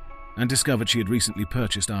and discovered she had recently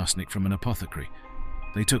purchased arsenic from an apothecary.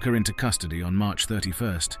 They took her into custody on March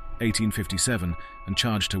 31st, 1857, and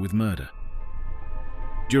charged her with murder.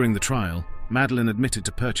 During the trial, Madeleine admitted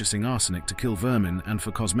to purchasing arsenic to kill vermin and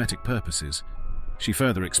for cosmetic purposes. She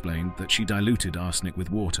further explained that she diluted arsenic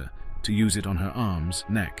with water to use it on her arms,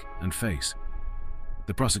 neck, and face.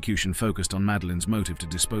 The prosecution focused on Madeleine's motive to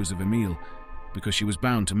dispose of Emile because she was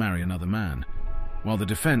bound to marry another man, while the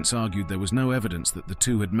defense argued there was no evidence that the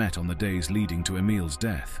two had met on the days leading to Emile's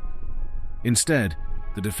death. Instead,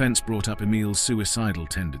 the defense brought up Emile's suicidal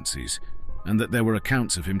tendencies and that there were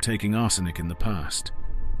accounts of him taking arsenic in the past.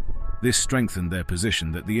 This strengthened their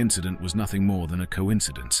position that the incident was nothing more than a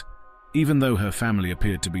coincidence. Even though her family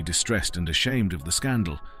appeared to be distressed and ashamed of the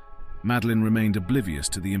scandal, Madeleine remained oblivious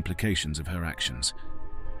to the implications of her actions.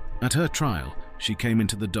 At her trial, she came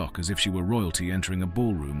into the dock as if she were royalty entering a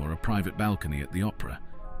ballroom or a private balcony at the opera.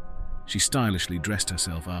 She stylishly dressed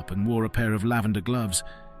herself up and wore a pair of lavender gloves,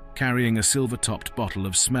 carrying a silver-topped bottle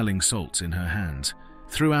of smelling salts in her hands.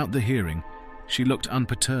 Throughout the hearing, she looked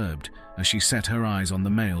unperturbed as she set her eyes on the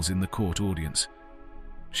males in the court audience.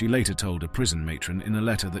 She later told a prison matron in a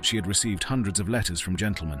letter that she had received hundreds of letters from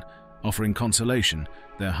gentlemen, offering consolation,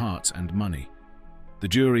 their hearts and money. The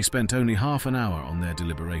jury spent only half an hour on their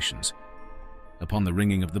deliberations. Upon the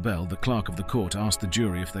ringing of the bell, the clerk of the court asked the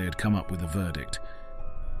jury if they had come up with a verdict.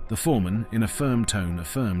 The foreman, in a firm tone,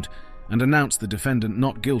 affirmed and announced the defendant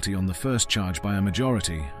not guilty on the first charge by a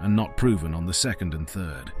majority and not proven on the second and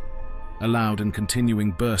third. A loud and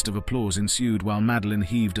continuing burst of applause ensued while Madeleine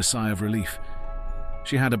heaved a sigh of relief.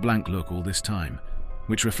 She had a blank look all this time,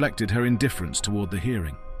 which reflected her indifference toward the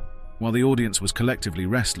hearing. While the audience was collectively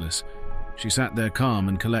restless, she sat there calm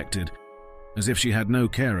and collected, as if she had no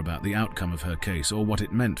care about the outcome of her case or what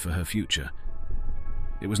it meant for her future.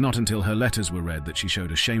 It was not until her letters were read that she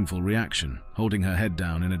showed a shameful reaction, holding her head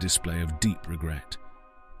down in a display of deep regret.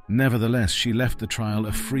 Nevertheless, she left the trial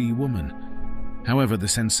a free woman. However, the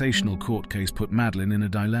sensational court case put Madeleine in a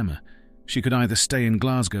dilemma. She could either stay in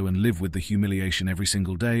Glasgow and live with the humiliation every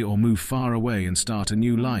single day, or move far away and start a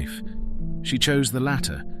new life. She chose the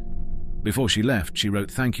latter. Before she left, she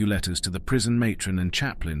wrote thank you letters to the prison matron and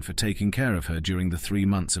chaplain for taking care of her during the 3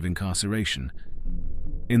 months of incarceration.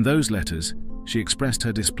 In those letters, she expressed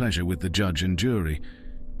her displeasure with the judge and jury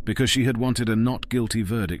because she had wanted a not guilty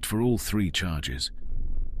verdict for all 3 charges.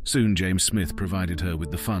 Soon James Smith provided her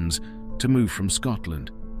with the funds to move from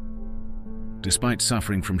Scotland. Despite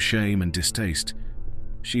suffering from shame and distaste,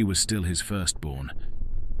 she was still his firstborn.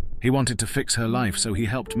 He wanted to fix her life, so he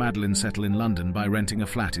helped Madeleine settle in London by renting a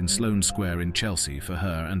flat in Sloane Square in Chelsea for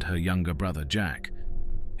her and her younger brother Jack.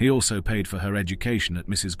 He also paid for her education at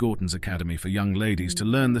Mrs. Gorton's Academy for young ladies to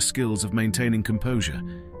learn the skills of maintaining composure,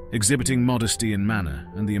 exhibiting modesty in manner,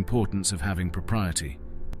 and the importance of having propriety.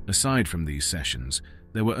 Aside from these sessions,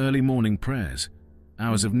 there were early morning prayers,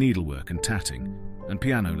 hours of needlework and tatting, and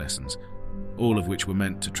piano lessons, all of which were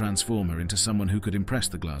meant to transform her into someone who could impress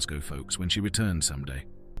the Glasgow folks when she returned someday.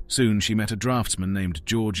 Soon she met a draftsman named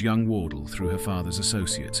George Young Wardle through her father's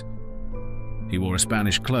associates. He wore a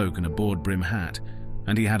Spanish cloak and a broad-brim hat,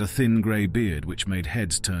 and he had a thin grey beard which made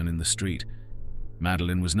heads turn in the street.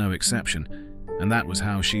 Madeleine was no exception, and that was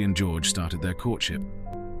how she and George started their courtship.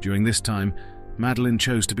 During this time, Madeleine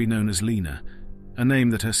chose to be known as Lena, a name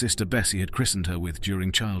that her sister Bessie had christened her with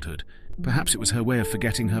during childhood. Perhaps it was her way of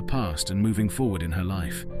forgetting her past and moving forward in her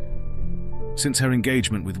life. Since her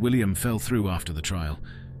engagement with William fell through after the trial,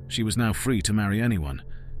 she was now free to marry anyone.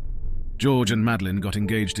 George and Madeleine got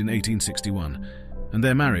engaged in 1861, and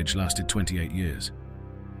their marriage lasted 28 years.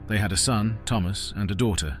 They had a son, Thomas, and a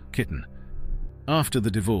daughter, Kitten. After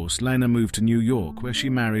the divorce, Lena moved to New York, where she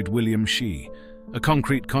married William Shee, a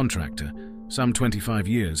concrete contractor, some 25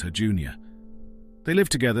 years her junior. They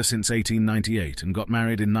lived together since 1898 and got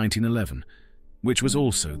married in 1911, which was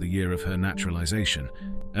also the year of her naturalization.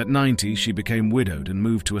 At 90, she became widowed and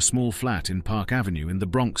moved to a small flat in Park Avenue in the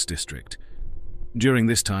Bronx district. During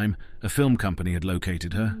this time, a film company had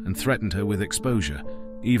located her and threatened her with exposure,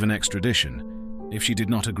 even extradition, if she did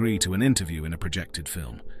not agree to an interview in a projected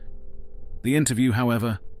film. The interview,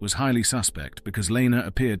 however, was highly suspect because Lena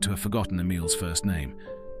appeared to have forgotten Emil's first name.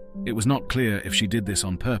 It was not clear if she did this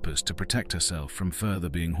on purpose to protect herself from further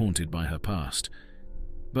being haunted by her past.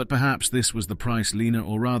 But perhaps this was the price Lena,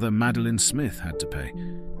 or rather Madeleine Smith, had to pay.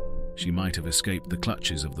 She might have escaped the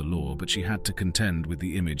clutches of the law, but she had to contend with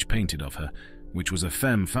the image painted of her, which was a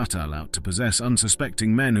femme fatale out to possess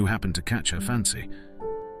unsuspecting men who happened to catch her fancy.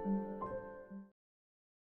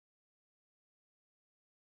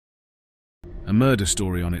 A murder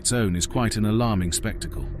story on its own is quite an alarming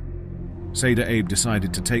spectacle. Sada Abe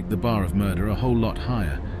decided to take the bar of murder a whole lot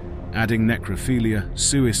higher, adding necrophilia,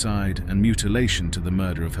 suicide, and mutilation to the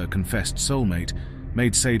murder of her confessed soulmate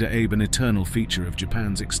made Sada Abe an eternal feature of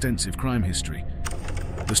Japan's extensive crime history.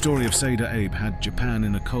 The story of Sada Abe had Japan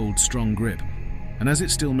in a cold, strong grip, and as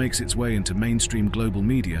it still makes its way into mainstream global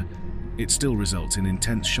media, it still results in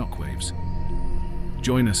intense shockwaves.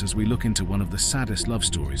 Join us as we look into one of the saddest love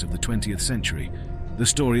stories of the 20th century, the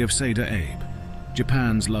story of Sada Abe,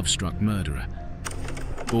 Japan's love-struck murderer.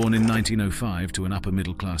 Born in 1905 to an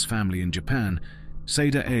upper-middle-class family in Japan,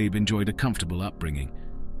 Sada Abe enjoyed a comfortable upbringing.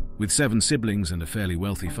 With 7 siblings and a fairly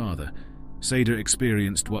wealthy father, Sada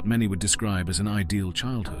experienced what many would describe as an ideal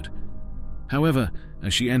childhood. However,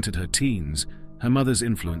 as she entered her teens, her mother's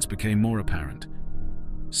influence became more apparent.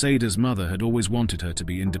 Sada's mother had always wanted her to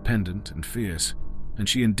be independent and fierce, and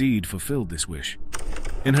she indeed fulfilled this wish.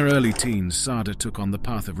 In her early teens, Sada took on the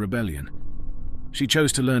path of rebellion. She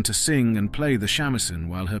chose to learn to sing and play the shamisen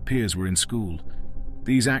while her peers were in school.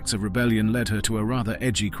 These acts of rebellion led her to a rather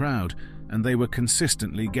edgy crowd, and they were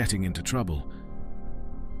consistently getting into trouble.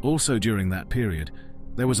 Also during that period,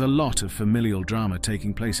 there was a lot of familial drama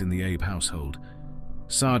taking place in the Abe household.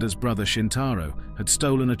 Sada's brother Shintaro had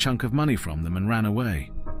stolen a chunk of money from them and ran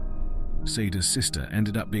away. Sada's sister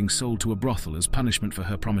ended up being sold to a brothel as punishment for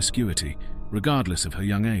her promiscuity, regardless of her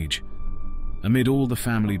young age. Amid all the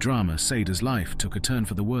family drama, Sada's life took a turn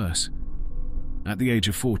for the worse. At the age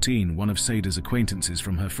of 14, one of Sada's acquaintances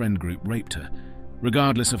from her friend group raped her.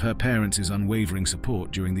 Regardless of her parents' unwavering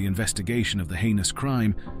support during the investigation of the heinous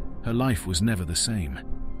crime, her life was never the same.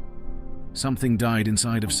 Something died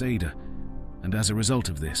inside of Sada, and as a result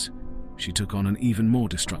of this, she took on an even more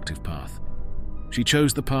destructive path. She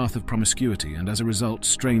chose the path of promiscuity and as a result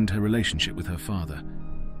strained her relationship with her father.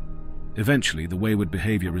 Eventually, the wayward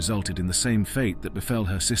behavior resulted in the same fate that befell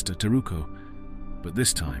her sister Teruko, but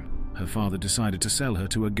this time, her father decided to sell her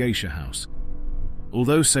to a geisha house.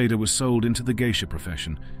 Although Seda was sold into the geisha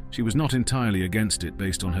profession, she was not entirely against it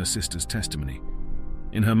based on her sister's testimony.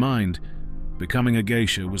 In her mind, becoming a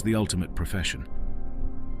geisha was the ultimate profession.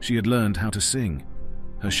 She had learned how to sing,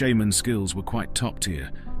 her shaman skills were quite top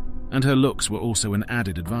tier, and her looks were also an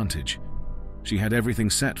added advantage. She had everything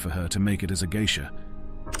set for her to make it as a geisha.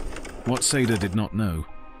 What Seda did not know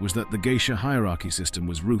was that the geisha hierarchy system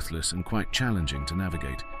was ruthless and quite challenging to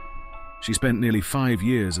navigate. She spent nearly 5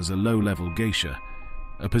 years as a low-level geisha,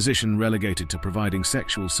 a position relegated to providing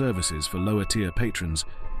sexual services for lower-tier patrons,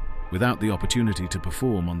 without the opportunity to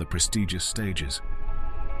perform on the prestigious stages.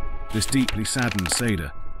 This deeply saddened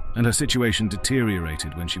Seda, and her situation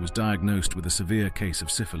deteriorated when she was diagnosed with a severe case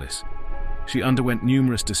of syphilis. She underwent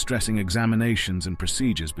numerous distressing examinations and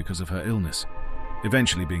procedures because of her illness,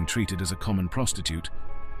 eventually being treated as a common prostitute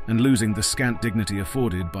and losing the scant dignity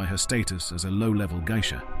afforded by her status as a low-level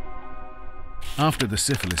geisha. After the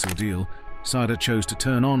syphilis ordeal, Sada chose to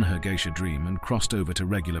turn on her geisha dream and crossed over to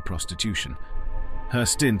regular prostitution. Her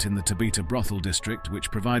stint in the Tabita brothel district,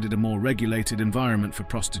 which provided a more regulated environment for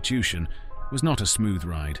prostitution, was not a smooth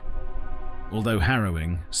ride. Although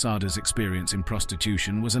harrowing, Sada's experience in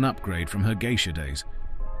prostitution was an upgrade from her geisha days.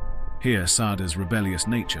 Here, Sada's rebellious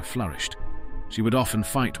nature flourished. She would often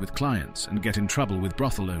fight with clients and get in trouble with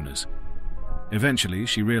brothel owners. Eventually,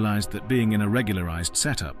 she realized that being in a regularized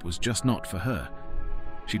setup was just not for her.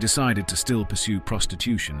 She decided to still pursue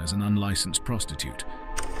prostitution as an unlicensed prostitute.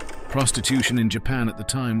 Prostitution in Japan at the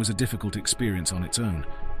time was a difficult experience on its own,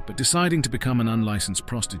 but deciding to become an unlicensed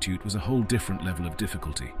prostitute was a whole different level of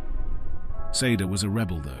difficulty. Seda was a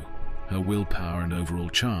rebel, though. Her willpower and overall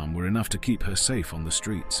charm were enough to keep her safe on the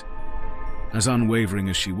streets. As unwavering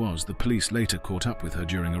as she was, the police later caught up with her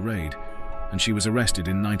during a raid, and she was arrested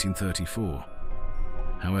in 1934.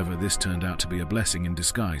 However, this turned out to be a blessing in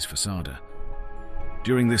disguise for Sada.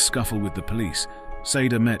 During this scuffle with the police,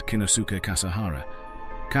 Seda met Kinosuke Kasahara.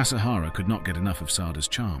 Kasahara could not get enough of Sada's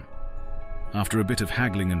charm. After a bit of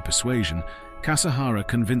haggling and persuasion, Kasahara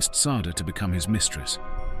convinced Sada to become his mistress.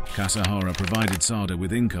 Kasahara provided Sada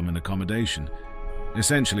with income and accommodation.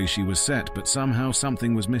 Essentially, she was set, but somehow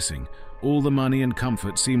something was missing. All the money and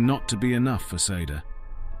comfort seemed not to be enough for Seda.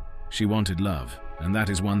 She wanted love, and that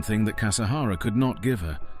is one thing that Kasahara could not give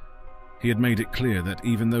her. He had made it clear that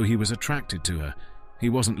even though he was attracted to her, he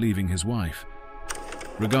wasn't leaving his wife.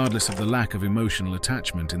 Regardless of the lack of emotional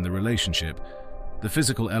attachment in the relationship, the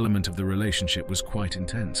physical element of the relationship was quite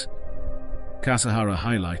intense. Kasahara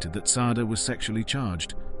highlighted that Sada was sexually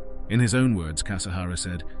charged. In his own words, Kasahara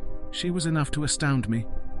said, "She was enough to astound me.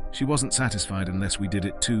 She wasn't satisfied unless we did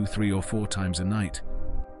it 2, 3, or 4 times a night."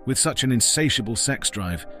 With such an insatiable sex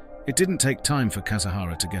drive, it didn't take time for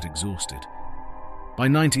Kasahara to get exhausted. By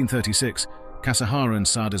 1936, Kasahara and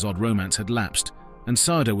Sada's odd romance had lapsed, and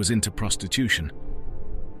Sada was into prostitution.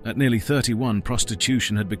 At nearly 31,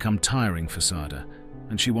 prostitution had become tiring for Sada,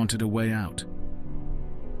 and she wanted a way out.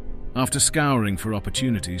 After scouring for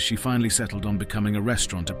opportunities, she finally settled on becoming a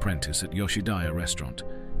restaurant apprentice at Yoshidaya Restaurant.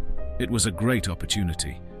 It was a great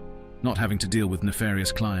opportunity, not having to deal with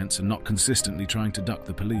nefarious clients and not consistently trying to duck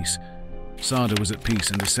the police. Sada was at peace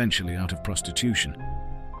and essentially out of prostitution.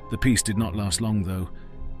 The peace did not last long, though,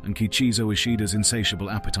 and Kichizo Ishida's insatiable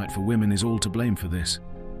appetite for women is all to blame for this.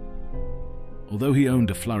 Although he owned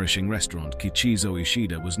a flourishing restaurant, Kichizo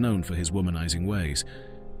Ishida was known for his womanizing ways.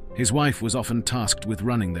 His wife was often tasked with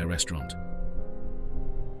running their restaurant.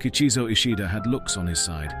 Kichizo Ishida had looks on his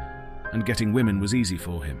side, and getting women was easy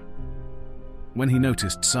for him. When he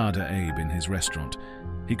noticed Sada Abe in his restaurant,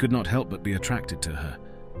 he could not help but be attracted to her.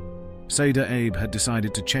 Sada Abe had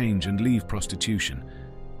decided to change and leave prostitution,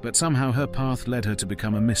 but somehow her path led her to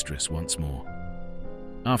become a mistress once more.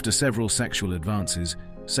 After several sexual advances,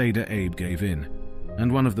 Sada Abe gave in,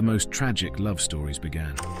 and one of the most tragic love stories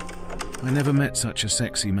began. "I never met such a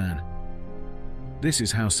sexy man." This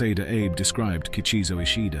is how Sada Abe described Kichizo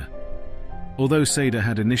Ishida. Although Sada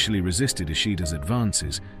had initially resisted Ishida's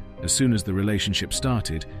advances, as soon as the relationship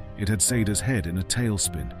started, it had Sada's head in a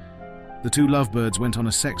tailspin. The two lovebirds went on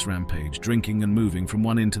a sex rampage, drinking and moving from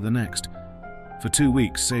one end to the next. For 2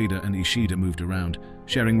 weeks, Sada and Ishida moved around,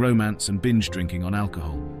 sharing romance and binge drinking on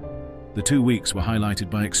alcohol. The 2 weeks were highlighted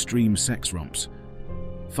by extreme sex romps.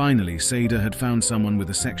 Finally, Sada had found someone with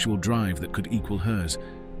a sexual drive that could equal hers.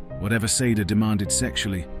 Whatever Sada demanded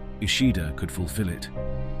sexually, Ishida could fulfill it.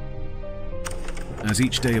 As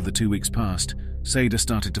each day of the 2 weeks passed, Seda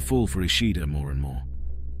started to fall for Ishida more and more.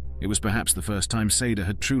 It was perhaps the first time Seda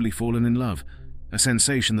had truly fallen in love, a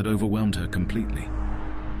sensation that overwhelmed her completely.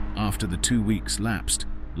 After the 2 weeks lapsed,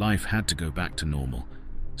 life had to go back to normal.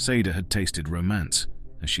 Seda had tasted romance,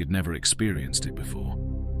 as she had never experienced it before.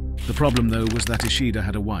 The problem, though, was that Ishida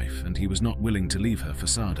had a wife, and he was not willing to leave her for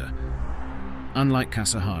Sada. Unlike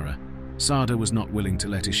Kasahara, Sada was not willing to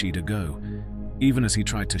let Ishida go, even as he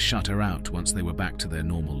tried to shut her out once they were back to their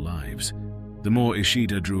normal lives. The more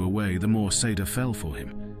Ishida drew away, the more Seda fell for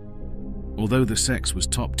him. Although the sex was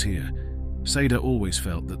top tier, Seda always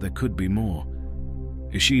felt that there could be more.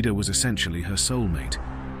 Ishida was essentially her soulmate,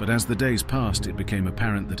 but as the days passed, it became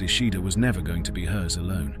apparent that Ishida was never going to be hers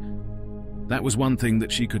alone. That was one thing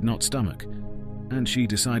that she could not stomach, and she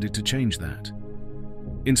decided to change that.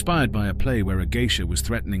 Inspired by a play where a geisha was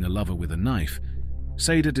threatening a lover with a knife,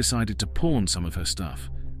 Seda decided to pawn some of her stuff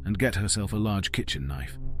and get herself a large kitchen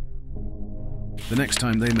knife. The next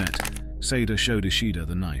time they met, Seda showed Ishida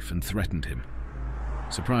the knife and threatened him.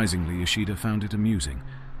 Surprisingly, Ishida found it amusing.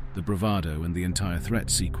 The bravado and the entire threat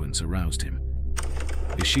sequence aroused him.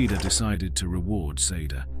 Ishida decided to reward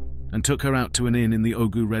Seda and took her out to an inn in the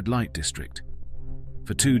Ogu red light district.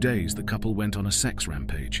 For 2 days, the couple went on a sex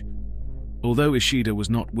rampage. Although Ishida was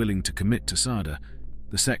not willing to commit to Sada,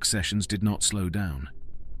 the sex sessions did not slow down.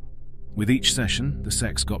 With each session, the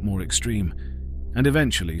sex got more extreme, and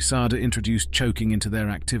eventually Sada introduced choking into their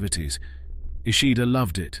activities. Ishida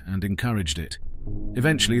loved it and encouraged it.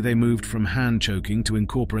 Eventually they moved from hand choking to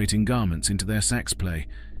incorporating garments into their sex play.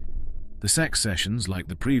 The sex sessions, like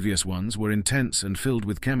the previous ones, were intense and filled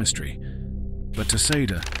with chemistry. But to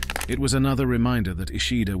Seda, it was another reminder that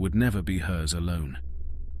Ishida would never be hers alone.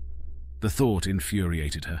 The thought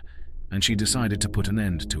infuriated her, and she decided to put an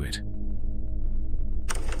end to it.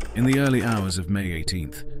 In the early hours of May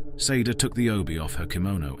 18th, Seda took the obi off her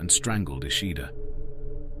kimono and strangled Ishida.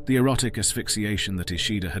 The erotic asphyxiation that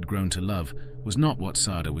Ishida had grown to love was not what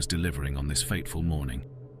Sada was delivering on this fateful morning.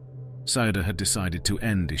 Sada had decided to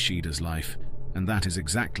end Ishida's life, and that is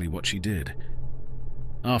exactly what she did.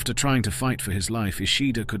 After trying to fight for his life,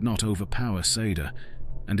 Ishida could not overpower Seda,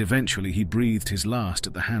 and eventually he breathed his last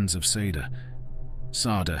at the hands of Seda.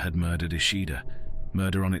 Sada had murdered Ishida.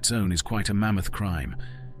 Murder on its own is quite a mammoth crime,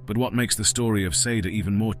 but what makes the story of Seda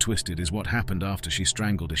even more twisted is what happened after she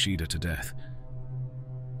strangled Ishida to death.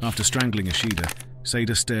 After strangling Ishida,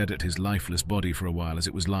 Seda stared at his lifeless body for a while as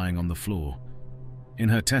it was lying on the floor. In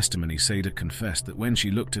her testimony, Seda confessed that when she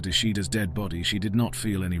looked at Ishida's dead body, she did not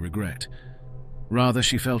feel any regret. Rather,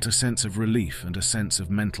 she felt a sense of relief and a sense of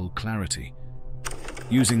mental clarity.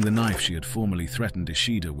 Using the knife she had formerly threatened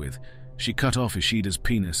Ishida with, she cut off Ishida's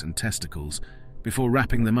penis and testicles before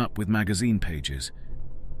wrapping them up with magazine pages.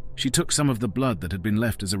 She took some of the blood that had been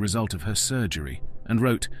left as a result of her surgery and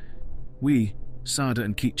wrote, "We, Sada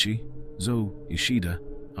and Kichi, Zo, Ishida,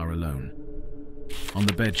 are alone," on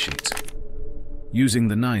the bedsheets. Using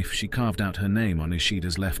the knife, she carved out her name on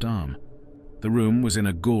Ishida's left arm. The room was in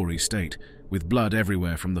a gory state, with blood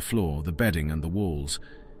everywhere from the floor, the bedding and the walls.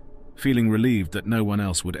 Feeling relieved that no one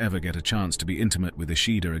else would ever get a chance to be intimate with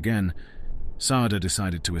Ishida again, Sada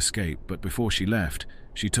decided to escape, but before she left,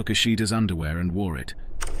 she took Ishida's underwear and wore it.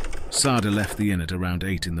 Sada left the inn at around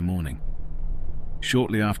 8 in the morning.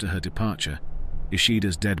 Shortly after her departure,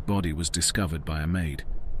 Ishida's dead body was discovered by a maid.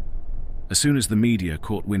 As soon as the media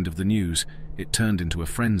caught wind of the news, it turned into a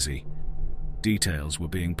frenzy. Details were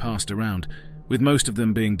being passed around, with most of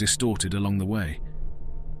them being distorted along the way.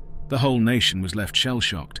 The whole nation was left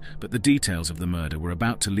shell-shocked, but the details of the murder were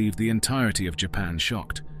about to leave the entirety of Japan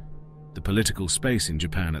shocked. The political space in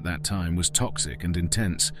Japan at that time was toxic and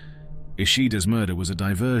intense. Ishida's murder was a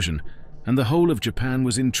diversion, and the whole of Japan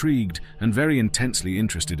was intrigued and very intensely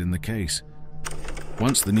interested in the case.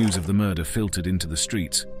 Once the news of the murder filtered into the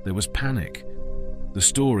streets, there was panic. The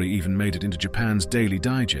story even made it into Japan's Daily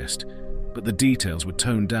Digest, but the details were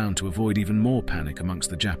toned down to avoid even more panic amongst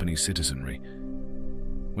the Japanese citizenry.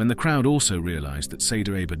 When the crowd also realized that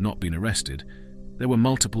Sada Abe had not been arrested, there were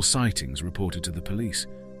multiple sightings reported to the police.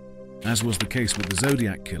 As was the case with the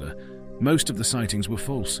Zodiac killer, most of the sightings were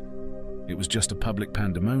false. It was just a public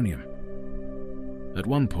pandemonium. At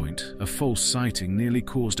one point, a false sighting nearly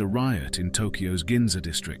caused a riot in Tokyo's Ginza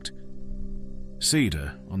district.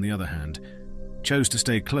 Seda, on the other hand, chose to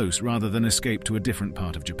stay close rather than escape to a different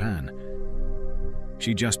part of Japan.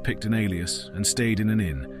 She just picked an alias and stayed in an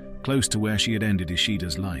inn, close to where she had ended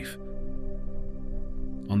Ishida's life.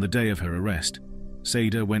 On the day of her arrest,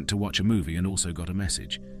 Seda went to watch a movie and also got a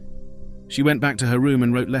message. She went back to her room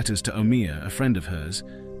and wrote letters to Omiya, a friend of hers,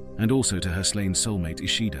 and also to her slain soulmate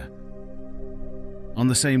Ishida. On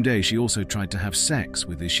the same day, she also tried to have sex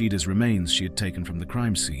with Ishida's remains she had taken from the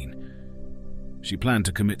crime scene. She planned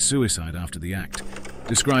to commit suicide after the act.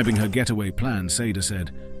 Describing her getaway plan, Seda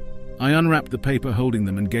said, "I unwrapped the paper holding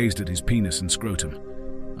them and gazed at his penis and scrotum.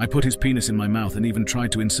 I put his penis in my mouth and even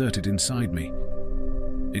tried to insert it inside me.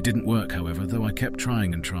 It didn't work, however, though I kept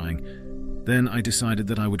trying and trying. Then I decided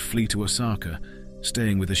that I would flee to Osaka,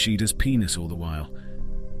 staying with Ishida's penis all the while.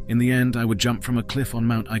 In the end, I would jump from a cliff on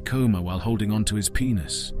Mount Ikoma while holding onto his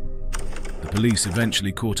penis." The police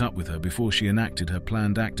eventually caught up with her before she enacted her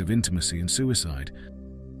planned act of intimacy and suicide.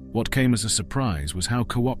 What came as a surprise was how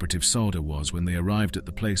cooperative Sada was when they arrived at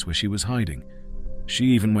the place where she was hiding. She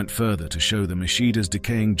even went further to show them Ishida's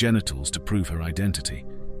decaying genitals to prove her identity.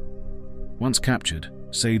 Once captured,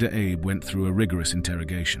 Sada Abe went through a rigorous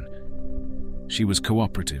interrogation. She was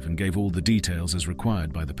cooperative and gave all the details as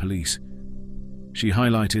required by the police. She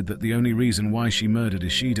highlighted that the only reason why she murdered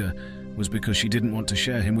Ishida was because she didn't want to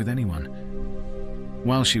share him with anyone.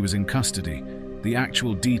 While she was in custody, the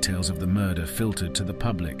actual details of the murder filtered to the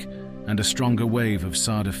public, and a stronger wave of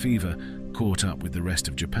Sada fever caught up with the rest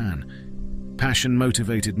of Japan.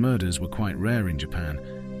 Passion-motivated murders were quite rare in Japan,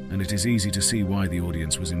 and it is easy to see why the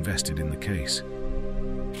audience was invested in the case.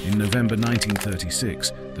 In November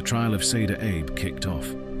 1936, the trial of Sada Abe kicked off.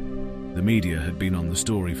 The media had been on the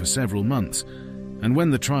story for several months, and when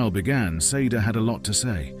the trial began, Sada had a lot to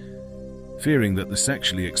say. Fearing that the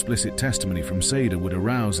sexually explicit testimony from Sada would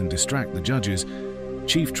arouse and distract the judges,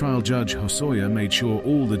 Chief Trial Judge Hosoya made sure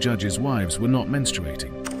all the judges' wives were not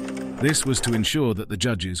menstruating. This was to ensure that the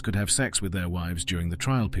judges could have sex with their wives during the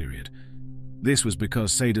trial period. This was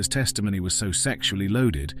because Sada's testimony was so sexually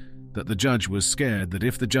loaded that the judge was scared that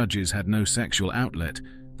if the judges had no sexual outlet,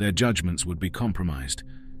 their judgments would be compromised.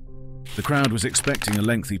 The crowd was expecting a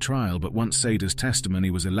lengthy trial, but once Sada's testimony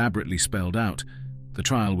was elaborately spelled out, the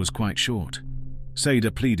trial was quite short. Sada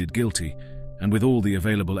pleaded guilty, and with all the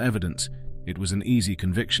available evidence, it was an easy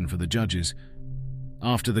conviction for the judges.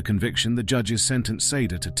 After the conviction, the judges sentenced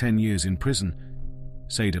Sada to 10 years in prison.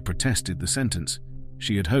 Sada protested the sentence.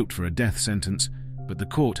 She had hoped for a death sentence, but the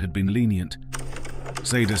court had been lenient.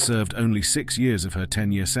 Sada served only 6 years of her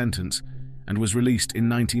 10-year sentence and was released in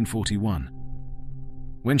 1941.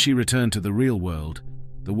 When she returned to the real world,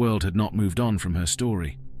 the world had not moved on from her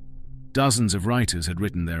story. Dozens of writers had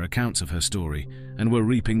written their accounts of her story and were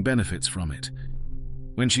reaping benefits from it.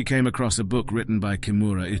 When she came across a book written by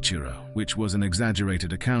Kimura Ichiro, which was an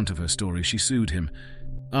exaggerated account of her story, she sued him.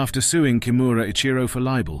 After suing Kimura Ichiro for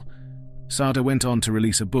libel, Sada went on to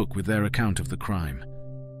release a book with their account of the crime.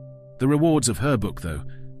 The rewards of her book, though,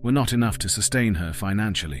 were not enough to sustain her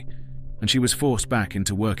financially, and she was forced back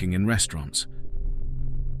into working in restaurants.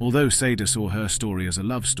 Although Sada saw her story as a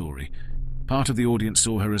love story, part of the audience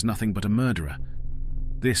saw her as nothing but a murderer.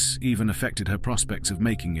 This even affected her prospects of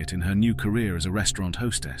making it in her new career as a restaurant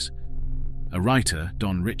hostess. A writer,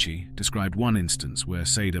 Don Ritchie, described one instance where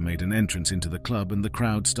Sada made an entrance into the club and the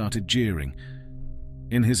crowd started jeering.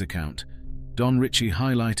 In his account, Don Ritchie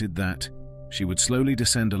highlighted that she would slowly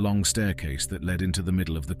descend a long staircase that led into the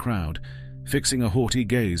middle of the crowd, fixing a haughty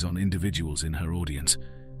gaze on individuals in her audience.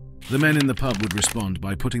 The men in the pub would respond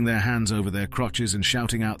by putting their hands over their crotches and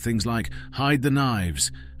shouting out things like, "Hide the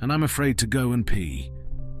knives," and "I'm afraid to go and pee."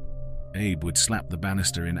 Abe would slap the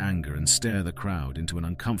banister in anger and stare the crowd into an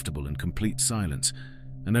uncomfortable and complete silence,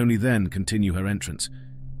 and only then continue her entrance,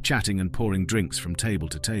 chatting and pouring drinks from table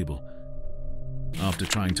to table. After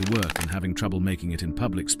trying to work and having trouble making it in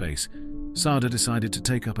public space, Sada decided to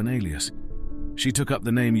take up an alias. She took up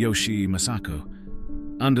the name Yoshii Masako.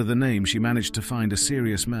 Under the name, she managed to find a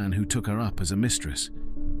serious man who took her up as a mistress.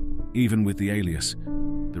 Even with the alias,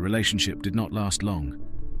 the relationship did not last long.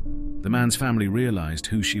 The man's family realized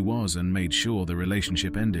who she was and made sure the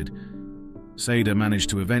relationship ended. Sada managed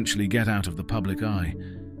to eventually get out of the public eye.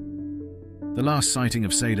 The last sighting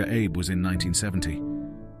of Sada Abe was in 1970.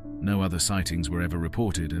 No other sightings were ever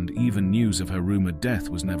reported, and even news of her rumored death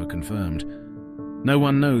was never confirmed. No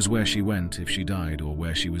one knows where she went, if she died, or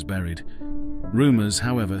where she was buried. Rumors,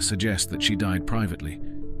 however, suggest that she died privately,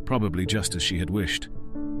 probably just as she had wished.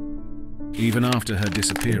 Even after her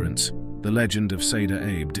disappearance, the legend of Sada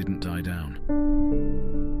Abe didn't die down.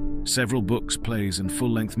 Several books, plays, and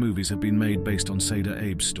full-length movies have been made based on Sada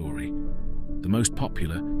Abe's story. The most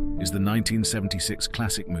popular is the 1976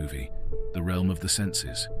 classic movie, The Realm of the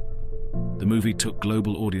Senses. The movie took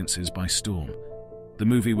global audiences by storm. The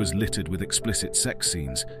movie was littered with explicit sex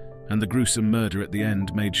scenes, and the gruesome murder at the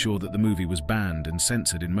end made sure that the movie was banned and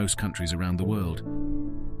censored in most countries around the world.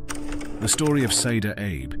 The story of Sada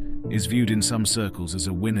Abe is viewed in some circles as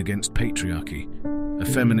a win against patriarchy, a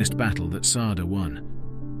feminist battle that Sada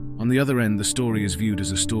won. On the other end, the story is viewed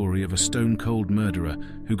as a story of a stone-cold murderer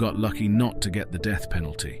who got lucky not to get the death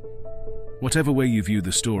penalty. Whatever way you view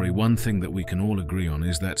the story, one thing that we can all agree on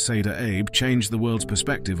is that Saida Abe changed the world's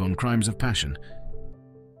perspective on crimes of passion.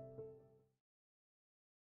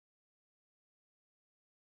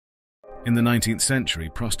 In the 19th century,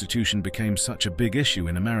 prostitution became such a big issue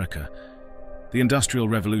in America. The Industrial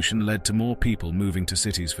Revolution led to more people moving to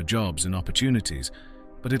cities for jobs and opportunities,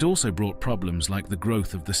 but it also brought problems like the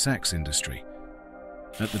growth of the sex industry.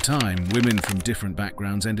 At the time, women from different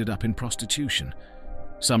backgrounds ended up in prostitution.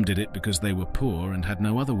 Some did it because they were poor and had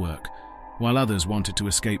no other work, while others wanted to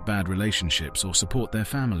escape bad relationships or support their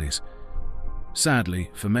families.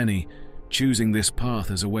 Sadly, for many, choosing this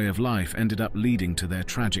path as a way of life ended up leading to their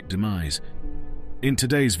tragic demise. In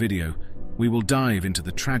today's video, we will dive into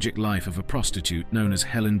the tragic life of a prostitute known as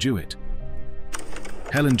Helen Jewett.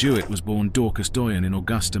 Helen Jewett was born Dorcas Doyen in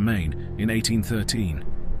Augusta, Maine, in 1813.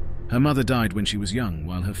 Her mother died when she was young,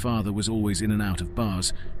 while her father was always in and out of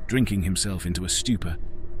bars, drinking himself into a stupor.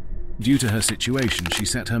 Due to her situation, she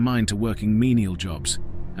set her mind to working menial jobs,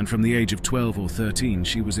 and from the age of 12 or 13,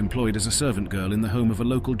 she was employed as a servant girl in the home of a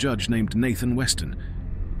local judge named Nathan Weston.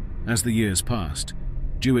 As the years passed,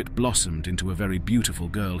 Jewett blossomed into a very beautiful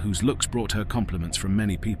girl whose looks brought her compliments from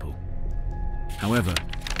many people. However,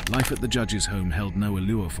 life at the judge's home held no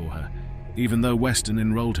allure for her, even though Weston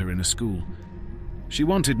enrolled her in a school. She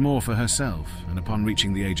wanted more for herself, and upon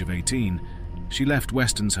reaching the age of 18, she left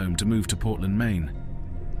Weston's home to move to Portland, Maine.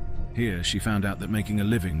 Here, she found out that making a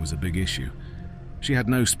living was a big issue. She had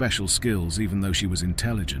no special skills, even though she was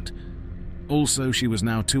intelligent. Also, she was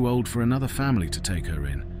now too old for another family to take her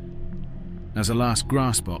in. As a last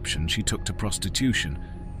grasp option, she took to prostitution,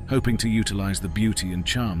 hoping to utilize the beauty and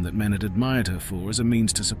charm that men had admired her for as a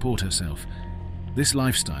means to support herself. This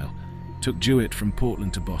lifestyle took Jewett from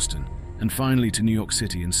Portland to Boston, and finally to New York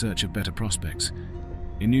City in search of better prospects.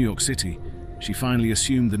 In New York City, she finally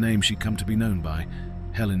assumed the name she'd come to be known by,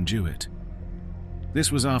 Helen Jewett.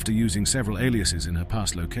 This was after using several aliases in her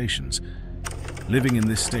past locations. Living in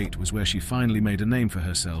this state was where she finally made a name for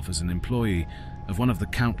herself as an employee of one of the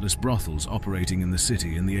countless brothels operating in the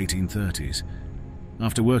city in the 1830s.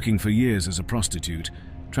 After working for years as a prostitute,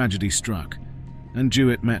 tragedy struck, and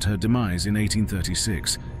Jewett met her demise in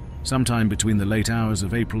 1836, sometime between the late hours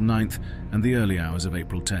of April 9th and the early hours of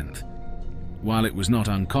April 10th. While it was not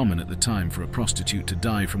uncommon at the time for a prostitute to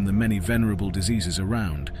die from the many venerable diseases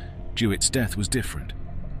around, Jewett's death was different.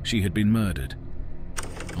 She had been murdered.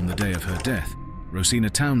 On the day of her death, Rosina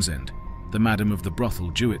Townsend, the madam of the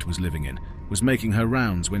brothel Jewett was living in, was making her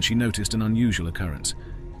rounds when she noticed an unusual occurrence.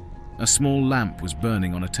 A small lamp was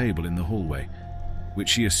burning on a table in the hallway, which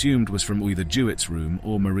she assumed was from either Jewett's room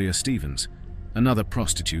or Maria Stevens, another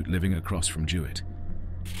prostitute living across from Jewett.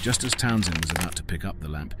 Just as Townsend was about to pick up the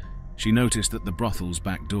lamp, she noticed that the brothel's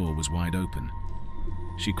back door was wide open.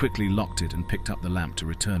 She quickly locked it and picked up the lamp to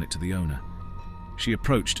return it to the owner. She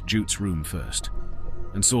approached Jewett's room first,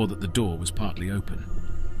 and saw that the door was partly open.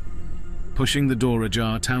 Pushing the door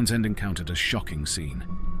ajar, Townsend encountered a shocking scene.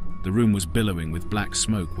 The room was billowing with black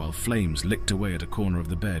smoke while flames licked away at a corner of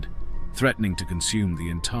the bed, threatening to consume the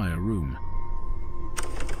entire room.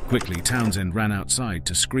 Quickly, Townsend ran outside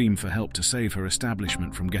to scream for help to save her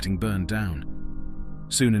establishment from getting burned down.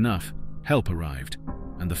 Soon enough, help arrived,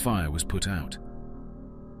 and the fire was put out.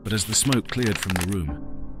 But as the smoke cleared from the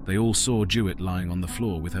room, they all saw Jewett lying on the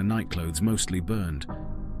floor with her nightclothes mostly burned.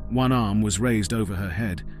 One arm was raised over her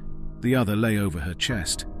head, the other lay over her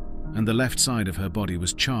chest, and the left side of her body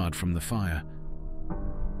was charred from the fire.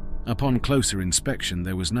 Upon closer inspection,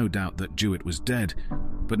 there was no doubt that Jewett was dead,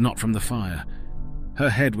 but not from the fire. Her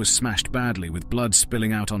head was smashed badly, with blood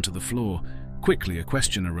spilling out onto the floor. Quickly, a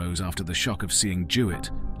question arose after the shock of seeing Jewett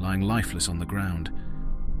lying lifeless on the ground.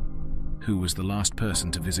 Who was the last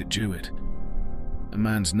person to visit Jewett? A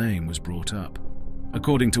man's name was brought up.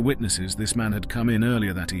 According to witnesses, this man had come in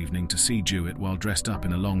earlier that evening to see Jewett while dressed up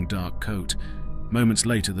in a long dark coat. Moments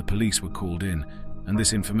later, the police were called in, and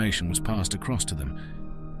this information was passed across to them.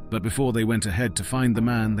 But before they went ahead to find the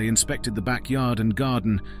man, they inspected the backyard and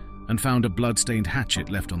garden and found a blood-stained hatchet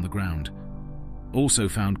left on the ground. Also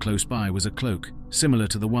found close by was a cloak, similar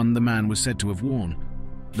to the one the man was said to have worn.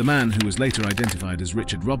 The man, who was later identified as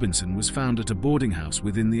Richard Robinson, was found at a boarding house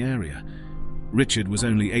within the area. Richard was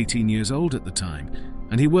only 18 years old at the time,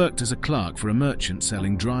 and he worked as a clerk for a merchant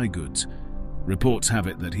selling dry goods. Reports have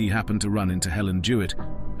it that he happened to run into Helen Jewett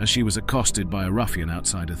as she was accosted by a ruffian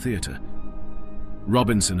outside a theatre.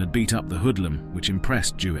 Robinson had beat up the hoodlum, which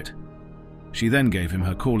impressed Jewett. She then gave him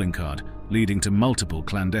her calling card, leading to multiple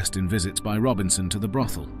clandestine visits by Robinson to the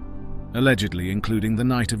brothel, allegedly including the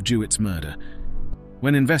night of Jewett's murder.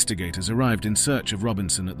 When investigators arrived in search of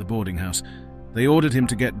Robinson at the boarding house, they ordered him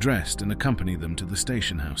to get dressed and accompany them to the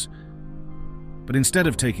station house. But instead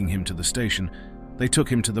of taking him to the station, they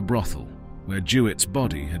took him to the brothel, where Jewett's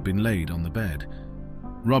body had been laid on the bed.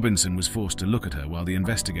 Robinson was forced to look at her while the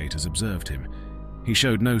investigators observed him. He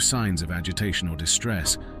showed no signs of agitation or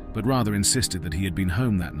distress, but rather insisted that he had been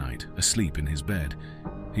home that night, asleep in his bed.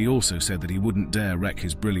 He also said that he wouldn't dare wreck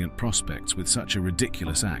his brilliant prospects with such a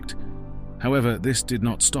ridiculous act. However, this did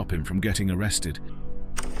not stop him from getting arrested.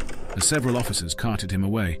 As several officers carted him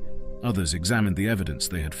away, others examined the evidence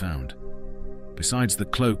they had found. Besides the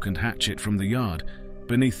cloak and hatchet from the yard,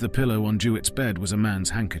 beneath the pillow on Jewett's bed was a man's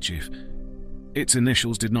handkerchief. Its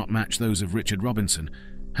initials did not match those of Richard Robinson.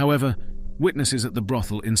 However, witnesses at the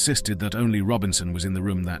brothel insisted that only Robinson was in the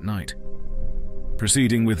room that night.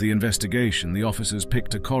 Proceeding with the investigation, the officers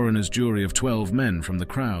picked a coroner's jury of 12 men from the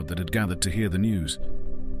crowd that had gathered to hear the news.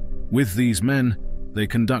 With these men, they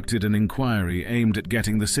conducted an inquiry aimed at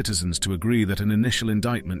getting the citizens to agree that an initial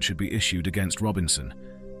indictment should be issued against Robinson.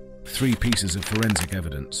 3 pieces of forensic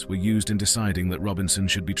evidence were used in deciding that Robinson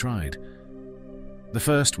should be tried. The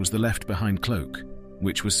first was the left-behind cloak,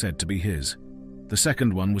 which was said to be his. The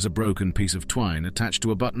second one was a broken piece of twine attached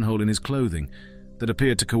to a buttonhole in his clothing that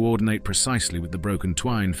appeared to coordinate precisely with the broken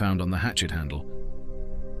twine found on the hatchet handle.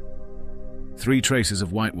 3 traces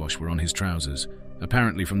of whitewash were on his trousers,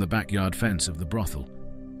 apparently from the backyard fence of the brothel,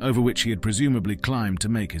 over which he had presumably climbed to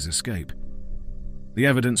make his escape. The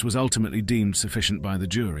evidence was ultimately deemed sufficient by the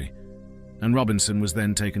jury, and Robinson was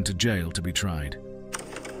then taken to jail to be tried.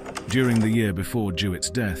 During the year before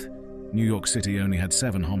Jewett's death, New York City only had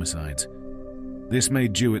 7 homicides. This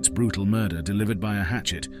made Jewett's brutal murder delivered by a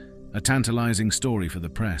hatchet a tantalizing story for the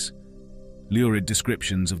press. Lurid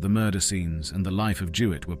descriptions of the murder scenes and the life of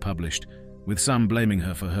Jewett were published, with some blaming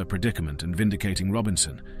her for her predicament and vindicating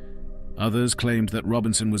Robinson. Others claimed that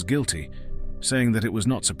Robinson was guilty, saying that it was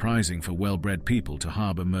not surprising for well-bred people to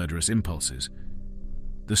harbor murderous impulses.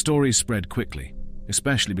 The stories spread quickly,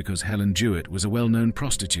 especially because Helen Jewett was a well-known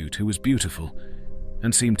prostitute who was beautiful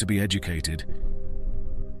and seemed to be educated.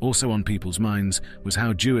 Also on people's minds was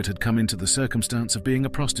how Jewett had come into the circumstance of being a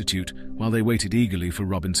prostitute while they waited eagerly for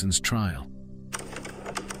Robinson's trial.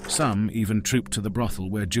 Some even trooped to the brothel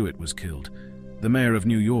where Jewett was killed. The mayor of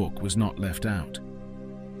New York was not left out.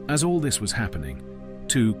 As all this was happening,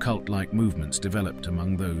 2 cult-like movements developed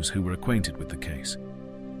among those who were acquainted with the case.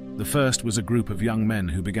 The first was a group of young men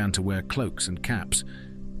who began to wear cloaks and caps,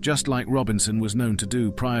 just like Robinson was known to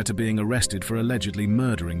do prior to being arrested for allegedly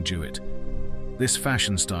murdering Jewett. This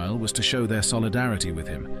fashion style was to show their solidarity with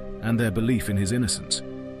him and their belief in his innocence.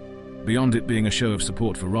 Beyond it being a show of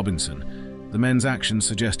support for Robinson, the men's actions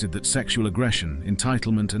suggested that sexual aggression,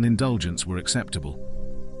 entitlement, and indulgence were acceptable.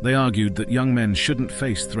 They argued that young men shouldn't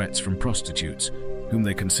face threats from prostitutes, whom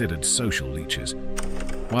they considered social leeches.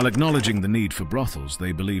 While acknowledging the need for brothels,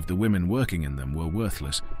 they believed the women working in them were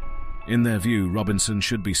worthless. In their view, Robinson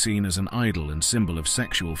should be seen as an idol and symbol of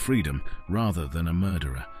sexual freedom rather than a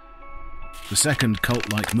murderer. The second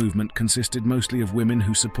cult-like movement consisted mostly of women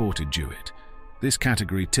who supported Jewett. This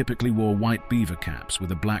category typically wore white beaver caps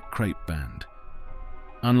with a black crepe band.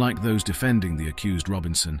 Unlike those defending the accused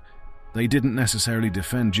Robinson, they didn't necessarily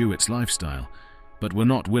defend Jewett's lifestyle, but were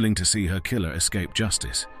not willing to see her killer escape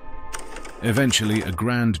justice. Eventually, a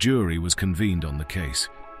grand jury was convened on the case,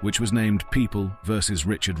 which was named People versus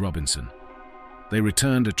Richard Robinson. They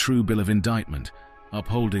returned a true bill of indictment,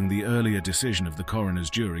 upholding the earlier decision of the coroner's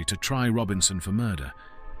jury to try Robinson for murder.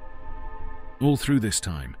 All through this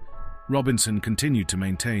time, Robinson continued to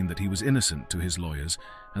maintain that he was innocent to his lawyers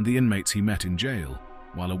and the inmates he met in jail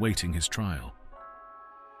while awaiting his trial.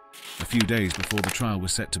 A few days before the trial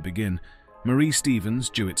was set to begin, Marie Stevens,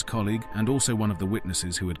 Jewett's colleague and also one of the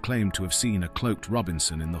witnesses who had claimed to have seen a cloaked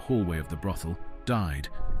Robinson in the hallway of the brothel, died.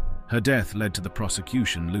 Her death led to the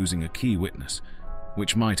prosecution losing a key witness,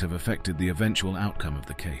 which might have affected the eventual outcome of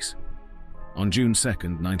the case. On June 2,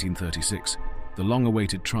 1936, the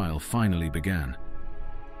long-awaited trial finally began.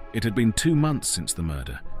 It had been 2 months since the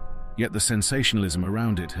murder, yet the sensationalism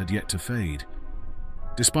around it had yet to fade.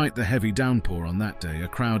 Despite the heavy downpour on that day, a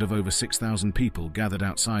crowd of over 6,000 people gathered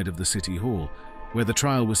outside of the City Hall, where the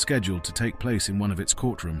trial was scheduled to take place in one of its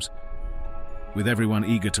courtrooms. With everyone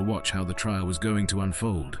eager to watch how the trial was going to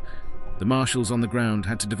unfold, the marshals on the ground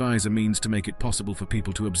had to devise a means to make it possible for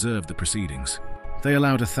people to observe the proceedings. They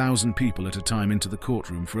allowed 1,000 people at a time into the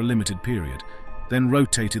courtroom for a limited period, then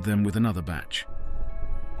rotated them with another batch.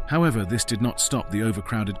 However, this did not stop the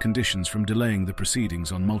overcrowded conditions from delaying the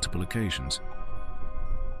proceedings on multiple occasions.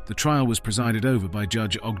 The trial was presided over by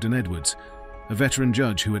Judge Ogden Edwards, a veteran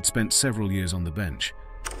judge who had spent several years on the bench.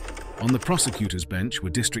 On the prosecutor's bench were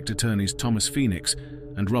District Attorneys Thomas Phoenix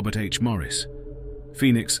and Robert H. Morris.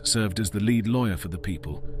 Phoenix served as the lead lawyer for the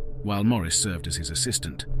people, while Morris served as his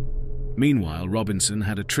assistant. Meanwhile, Robinson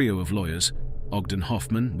had a trio of lawyers, Ogden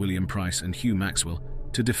Hoffman, William Price, and Hugh Maxwell,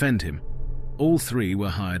 to defend him. All three were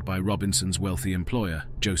hired by Robinson's wealthy employer,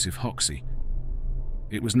 Joseph Hoxie.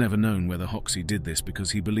 It was never known whether Hoxie did this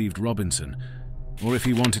because he believed Robinson, or if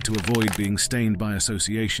he wanted to avoid being stained by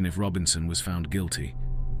association if Robinson was found guilty.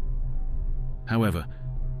 However,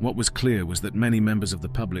 what was clear was that many members of the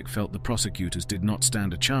public felt the prosecutors did not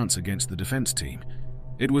stand a chance against the defense team.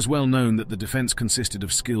 It was well known that the defense consisted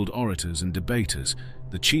of skilled orators and debaters,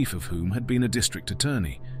 the chief of whom had been a district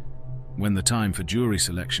attorney. When the time for jury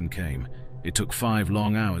selection came, it took 5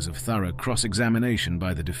 long hours of thorough cross-examination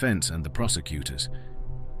by the defense and the prosecutors.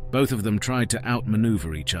 Both of them tried to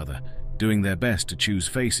outmaneuver each other, doing their best to choose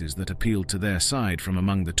faces that appealed to their side from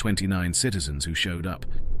among the 29 citizens who showed up.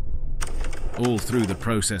 All through the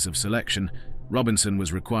process of selection, Robinson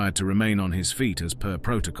was required to remain on his feet as per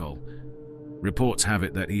protocol. Reports have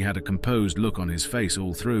it that he had a composed look on his face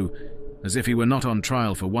all through, as if he were not on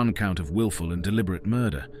trial for one count of willful and deliberate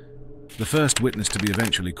murder. The first witness to be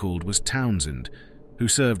eventually called was Townsend, who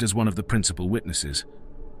served as one of the principal witnesses.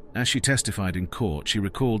 As she testified in court, she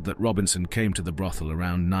recalled that Robinson came to the brothel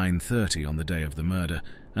around 9:30 on the day of the murder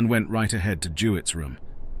and went right ahead to Jewett's room.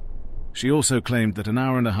 She also claimed that an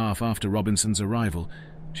hour and a half after Robinson's arrival,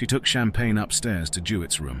 she took champagne upstairs to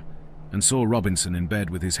Jewett's room and saw Robinson in bed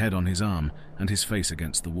with his head on his arm and his face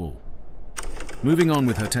against the wall. Moving on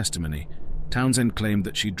with her testimony, Townsend claimed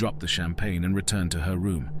that she dropped the champagne and returned to her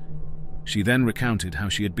room. She then recounted how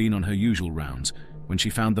she had been on her usual rounds when she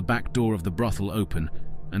found the back door of the brothel open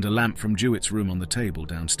and a lamp from Jewett's room on the table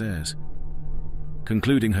downstairs.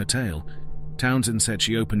 Concluding her tale, Townsend said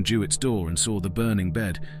she opened Jewett's door and saw the burning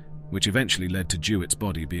bed, which eventually led to Jewett's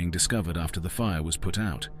body being discovered after the fire was put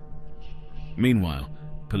out. Meanwhile,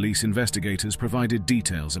 police investigators provided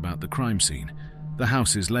details about the crime scene, the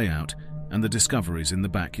house's layout, and the discoveries in the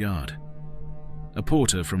backyard. A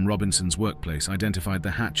porter from Robinson's workplace identified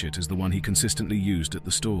the hatchet as the one he consistently used at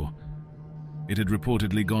the store. It had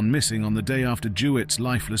reportedly gone missing on the day after Jewett's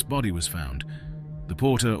lifeless body was found. The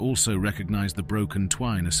porter also recognized the broken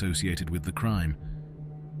twine associated with the crime.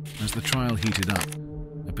 As the trial heated up,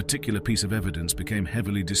 a particular piece of evidence became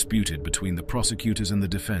heavily disputed between the prosecutors and the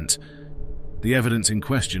defense. The evidence in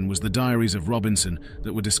question was the diaries of Robinson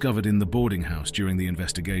that were discovered in the boarding house during the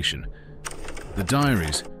investigation. The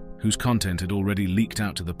diaries, whose content had already leaked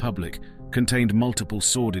out to the public, contained multiple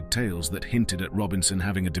sordid tales that hinted at Robinson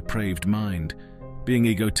having a depraved mind, being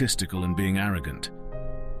egotistical and being arrogant.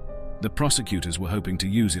 The prosecutors were hoping to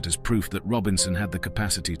use it as proof that Robinson had the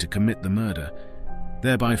capacity to commit the murder,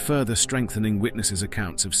 thereby further strengthening witnesses'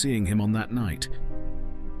 accounts of seeing him on that night.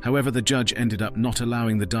 However, the judge ended up not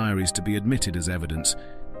allowing the diaries to be admitted as evidence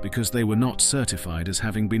because they were not certified as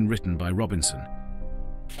having been written by Robinson.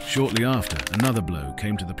 Shortly after, another blow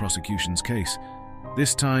came to the prosecution's case.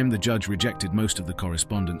 This time, the judge rejected most of the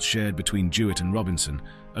correspondence shared between Jewett and Robinson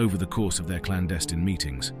over the course of their clandestine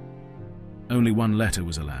meetings. Only one letter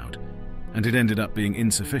was allowed, and it ended up being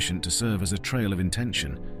insufficient to serve as a trail of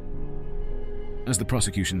intention. As the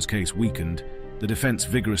prosecution's case weakened, the defense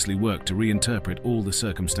vigorously worked to reinterpret all the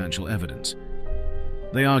circumstantial evidence.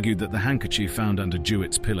 They argued that the handkerchief found under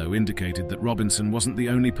Jewett's pillow indicated that Robinson wasn't the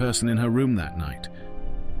only person in her room that night.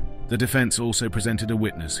 The defense also presented a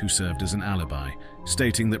witness who served as an alibi,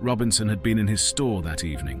 stating that Robinson had been in his store that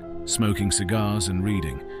evening, smoking cigars and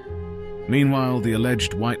reading. Meanwhile, the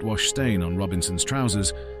alleged whitewash stain on Robinson's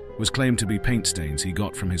trousers was claimed to be paint stains he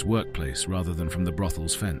got from his workplace rather than from the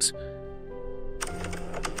brothel's fence.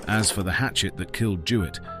 As for the hatchet that killed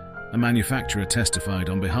Jewett, a manufacturer testified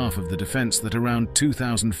on behalf of the defense that around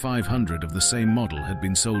 2,500 of the same model had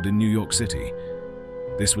been sold in New York City.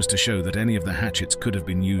 This was to show that any of the hatchets could have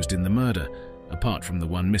been used in the murder, apart from the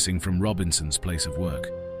one missing from Robinson's place of work.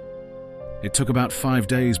 It took about 5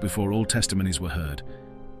 days before all testimonies were heard,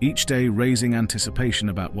 each day raising anticipation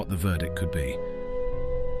about what the verdict could be.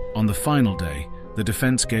 On the final day, the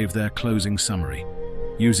defense gave their closing summary,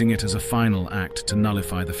 using it as a final act to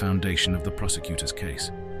nullify the foundation of the prosecutor's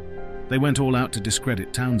case. They went all out to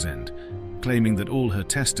discredit Townsend, claiming that all her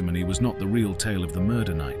testimony was not the real tale of the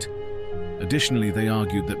murder night. Additionally, they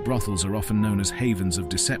argued that brothels are often known as havens of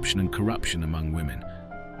deception and corruption among women.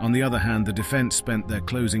 On the other hand, the defense spent their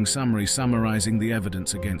closing summary summarizing the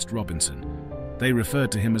evidence against Robinson. They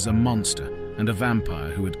referred to him as a monster and a vampire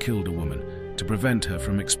who had killed a woman to prevent her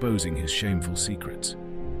from exposing his shameful secrets.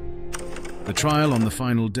 The trial on the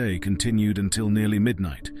final day continued until nearly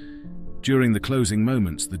midnight. During the closing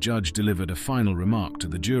moments, the judge delivered a final remark to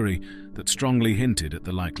the jury that strongly hinted at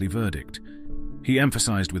the likely verdict. He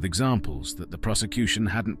emphasized with examples that the prosecution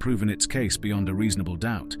hadn't proven its case beyond a reasonable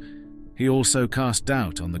doubt. He also cast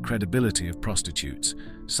doubt on the credibility of prostitutes,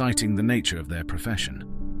 citing the nature of their profession.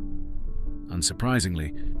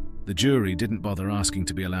 Unsurprisingly, the jury didn't bother asking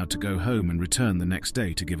to be allowed to go home and return the next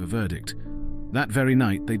day to give a verdict. That very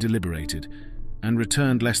night they deliberated and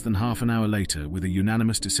returned less than half an hour later with a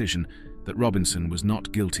unanimous decision that Robinson was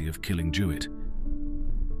not guilty of killing Jewett.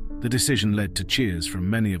 The decision led to cheers from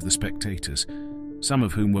many of the spectators, some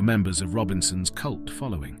of whom were members of Robinson's cult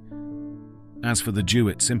following. As for the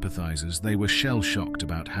Jewett sympathizers, they were shell-shocked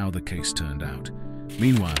about how the case turned out.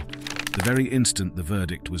 Meanwhile, the very instant the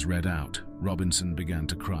verdict was read out, Robinson began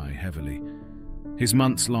to cry heavily. His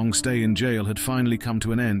months-long stay in jail had finally come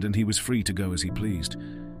to an end and he was free to go as he pleased.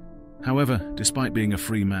 However, despite being a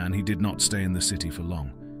free man, he did not stay in the city for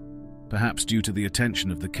long. Perhaps due to the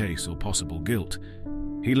attention of the case or possible guilt,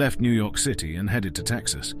 he left New York City and headed to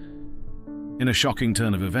Texas. In a shocking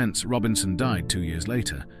turn of events, Robinson died 2 years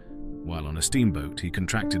later. While on a steamboat, he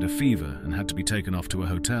contracted a fever and had to be taken off to a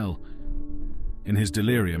hotel. In his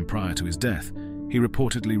delirium prior to his death, he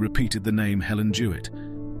reportedly repeated the name Helen Jewett.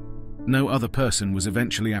 No other person was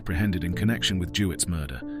eventually apprehended in connection with Jewett's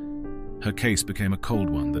murder. Her case became a cold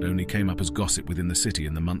one that only came up as gossip within the city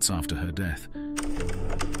in the months after her death.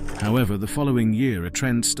 However, the following year, a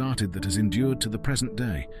trend started that has endured to the present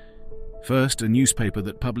day. First, a newspaper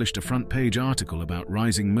that published a front-page article about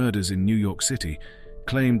rising murders in New York City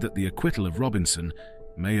claimed that the acquittal of Robinson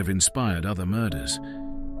may have inspired other murders.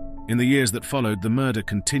 In the years that followed, the murder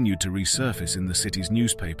continued to resurface in the city's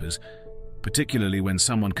newspapers, particularly when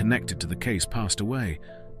someone connected to the case passed away,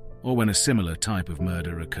 or when a similar type of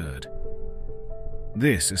murder occurred.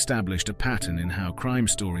 This established a pattern in how crime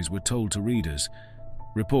stories were told to readers.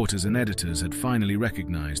 Reporters and editors had finally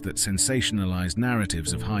recognized that sensationalized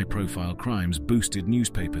narratives of high-profile crimes boosted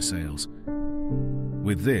newspaper sales.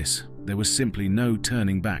 With this, there was simply no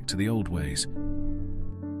turning back to the old ways.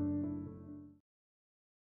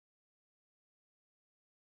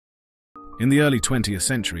 In the early 20th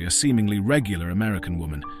century, a seemingly regular American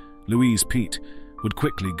woman, Louise Pete, would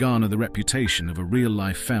quickly garner the reputation of a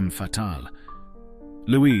real-life femme fatale.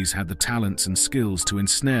 Louise had the talents and skills to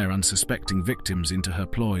ensnare unsuspecting victims into her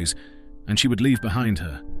ploys, and she would leave behind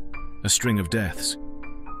her a string of deaths.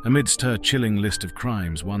 Amidst her chilling list of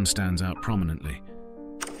crimes, one stands out prominently.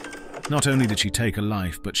 Not only did she take a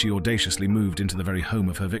life, but she audaciously moved into the very home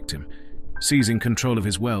of her victim, seizing control of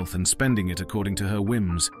his wealth and spending it according to her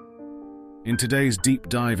whims. In today's deep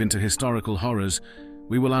dive into historical horrors,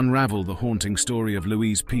 we will unravel the haunting story of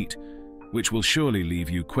Louise Pete, which will surely leave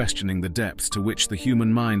you questioning the depths to which the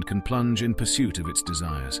human mind can plunge in pursuit of its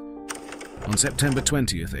desires. On September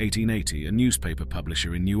 20th, 1880, a newspaper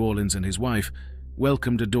publisher in New Orleans and his wife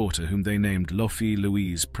welcomed a daughter whom they named Lophie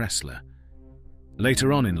Louise Pressler.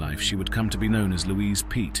 Later on in life, she would come to be known as Louise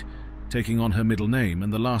Pete, taking on her middle name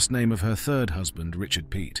and the last name of her third husband, Richard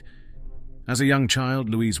Pete. As a young child,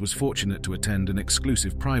 Louise was fortunate to attend an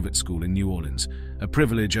exclusive private school in New Orleans, a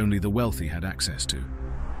privilege only the wealthy had access to.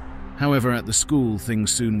 However, at the school,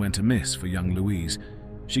 things soon went amiss for young Louise.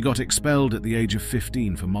 She got expelled at the age of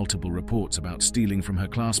 15 for multiple reports about stealing from her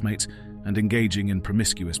classmates and engaging in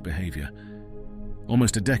promiscuous behavior.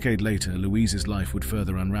 Almost a decade later, Louise's life would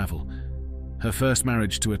further unravel. Her first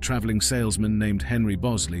marriage to a traveling salesman named Henry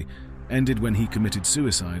Bosley ended when he committed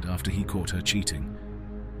suicide after he caught her cheating.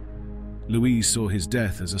 Louise saw his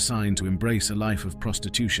death as a sign to embrace a life of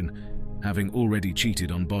prostitution, having already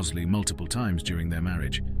cheated on Bosley multiple times during their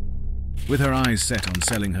marriage. With her eyes set on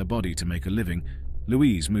selling her body to make a living,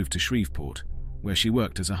 Louise moved to Shreveport, where she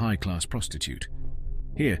worked as a high-class prostitute.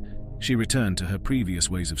 Here, she returned to her previous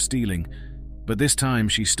ways of stealing, but this time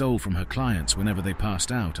she stole from her clients whenever they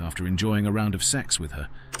passed out after enjoying a round of sex with her.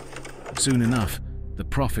 Soon enough, the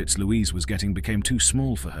profits Louise was getting became too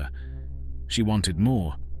small for her. She wanted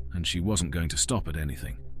more, and she wasn't going to stop at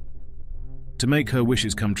anything. To make her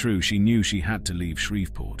wishes come true, she knew she had to leave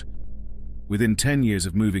Shreveport. Within 10 years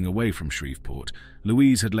of moving away from Shreveport,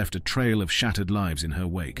 Louise had left a trail of shattered lives in her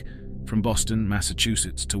wake, from Boston,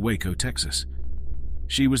 Massachusetts to Waco, Texas.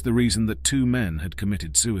 She was the reason that 2 men had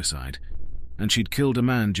committed suicide, and she'd killed a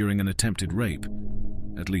man during an attempted rape.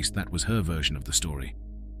 At least that was her version of the story.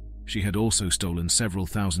 She had also stolen several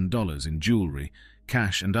 $1,000s in jewelry,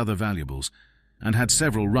 cash and other valuables, and had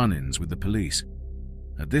several run-ins with the police.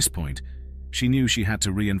 At this point, she knew she had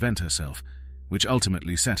to reinvent herself, which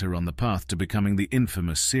ultimately set her on the path to becoming the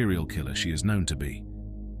infamous serial killer she is known to be.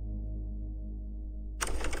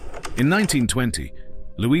 In 1920,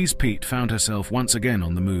 Louise Pete found herself once again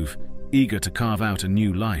on the move. eager to carve out a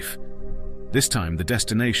new life. This time, the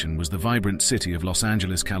destination was the vibrant city of Los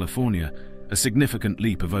Angeles, California, a significant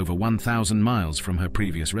leap of over 1,000 miles from her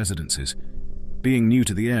previous residences. Being new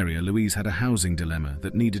to the area, Louise had a housing dilemma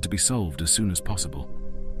that needed to be solved as soon as possible.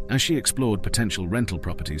 As she explored potential rental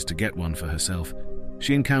properties to get one for herself,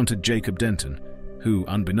 she encountered Jacob Denton, who,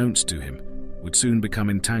 unbeknownst to him, would soon become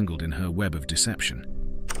entangled in her web of deception.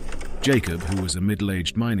 Jacob, who was a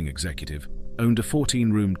middle-aged mining executive, owned a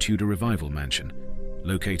 14-room Tudor Revival mansion,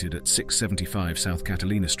 located at 675 South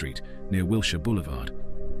Catalina Street, near Wilshire Boulevard.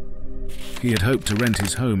 He had hoped to rent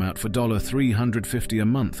his home out for $350 a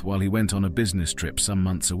month while he went on a business trip some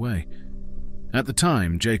months away. At the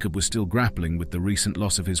time, Jacob was still grappling with the recent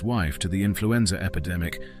loss of his wife to the influenza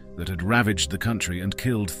epidemic that had ravaged the country and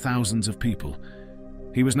killed thousands of people.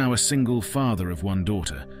 He was now a single father of one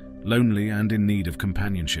daughter, lonely and in need of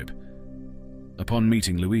companionship. Upon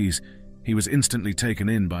meeting Louise, he was instantly taken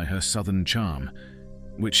in by her southern charm,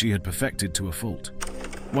 which she had perfected to a fault.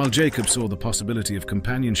 While Jacob saw the possibility of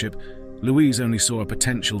companionship, Louise only saw a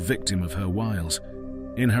potential victim of her wiles.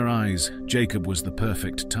 In her eyes, Jacob was the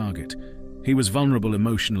perfect target. He was vulnerable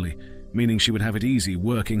emotionally, meaning she would have it easy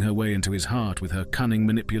working her way into his heart with her cunning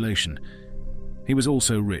manipulation. He was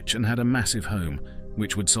also rich and had a massive home,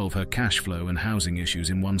 which would solve her cash flow and housing issues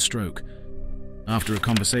in one stroke. After a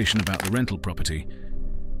conversation about the rental property,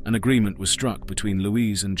 an agreement was struck between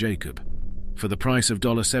Louise and Jacob. For the price of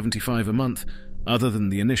 $75 a month, other than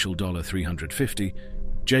the initial $350,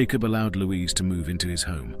 Jacob allowed Louise to move into his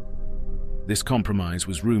home. This compromise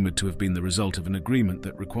was rumored to have been the result of an agreement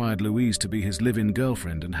that required Louise to be his live-in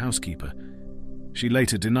girlfriend and housekeeper. She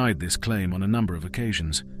later denied this claim on a number of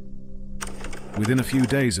occasions. Within a few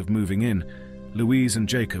days of moving in, Louise and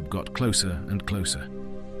Jacob got closer and closer.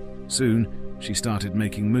 Soon, she started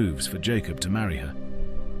making moves for Jacob to marry her.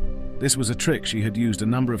 This was a trick she had used a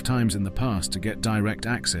number of times in the past to get direct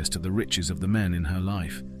access to the riches of the men in her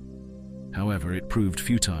life. However, it proved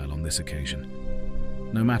futile on this occasion.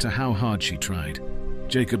 No matter how hard she tried,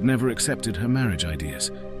 Jacob never accepted her marriage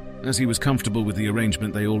ideas, as he was comfortable with the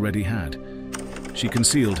arrangement they already had. She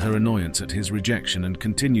concealed her annoyance at his rejection and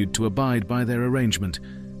continued to abide by their arrangement,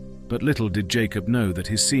 but little did Jacob know that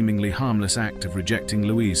his seemingly harmless act of rejecting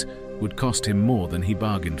Louise would cost him more than he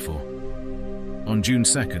bargained for. On June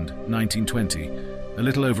 2nd, 1920, a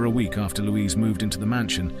little over a week after Louise moved into the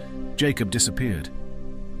mansion, Jacob disappeared.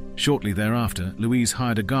 Shortly thereafter, Louise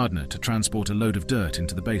hired a gardener to transport a load of dirt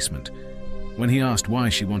into the basement. When he asked why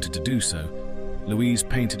she wanted to do so, Louise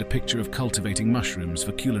painted a picture of cultivating mushrooms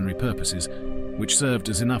for culinary purposes, which served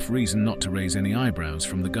as enough reason not to raise any eyebrows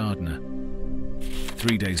from the gardener.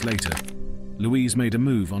 3 days later, Louise made a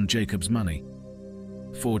move on Jacob's money.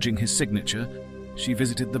 Forging his signature, she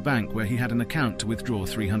visited the bank where he had an account to withdraw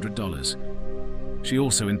 $300. She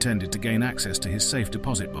also intended to gain access to his safe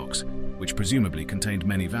deposit box, which presumably contained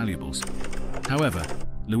many valuables. However,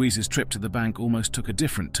 Louise's trip to the bank almost took a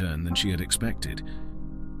different turn than she had expected.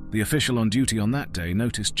 The official on duty on that day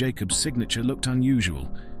noticed Jacob's signature looked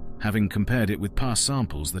unusual, having compared it with past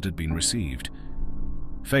samples that had been received.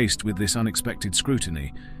 Faced with this unexpected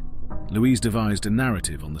scrutiny, Louise devised a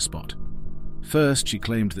narrative on the spot. First, she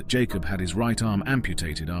claimed that Jacob had his right arm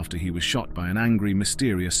amputated after he was shot by an angry,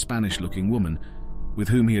 mysterious Spanish-looking woman with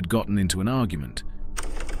whom he had gotten into an argument.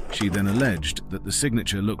 She then alleged that the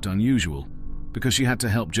signature looked unusual because she had to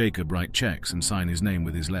help Jacob write checks and sign his name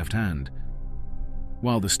with his left hand.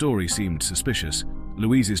 While the story seemed suspicious,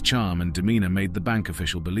 Louise's charm and demeanor made the bank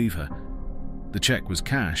official believe her. The check was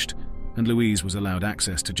cashed, and Louise was allowed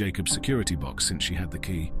access to Jacob's security box since she had the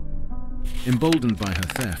key. Emboldened by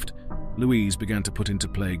her theft, Louise began to put into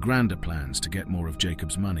play grander plans to get more of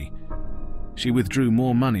Jacob's money. She withdrew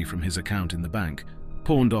more money from his account in the bank,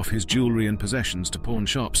 pawned off his jewelry and possessions to pawn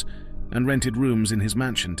shops, and rented rooms in his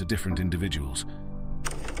mansion to different individuals.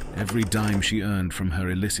 Every dime she earned from her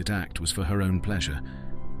illicit act was for her own pleasure.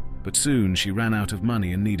 But soon she ran out of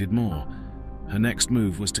money and needed more. Her next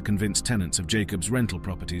move was to convince tenants of Jacob's rental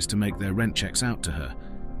properties to make their rent checks out to her.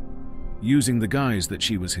 Using the guise that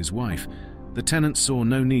she was his wife, the tenants saw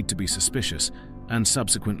no need to be suspicious and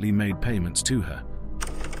subsequently made payments to her.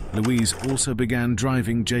 Louise also began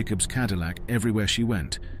driving Jacob's Cadillac everywhere she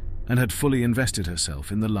went and had fully invested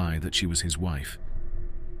herself in the lie that she was his wife.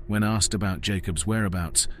 When asked about Jacob's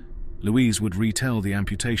whereabouts, Louise would retell the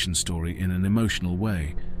amputation story in an emotional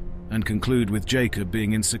way and conclude with Jacob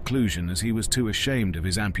being in seclusion as he was too ashamed of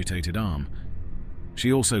his amputated arm.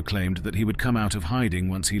 She also claimed that he would come out of hiding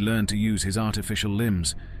once he learned to use his artificial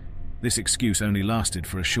limbs. This excuse only lasted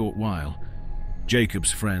for a short while.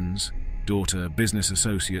 Jacob's friends, daughter, business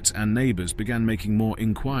associates, and neighbors began making more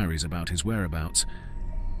inquiries about his whereabouts.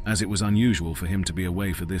 as it was unusual for him to be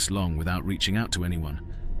away for this long without reaching out to anyone.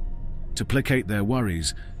 To placate their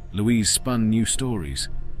worries, Louise spun new stories,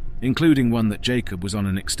 including one that Jacob was on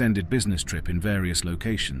an extended business trip in various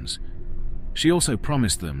locations. She also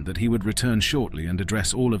promised them that he would return shortly and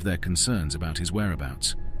address all of their concerns about his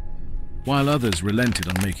whereabouts. While others relented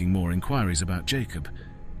on making more inquiries about Jacob,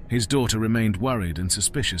 his daughter remained worried and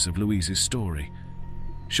suspicious of Louise's story.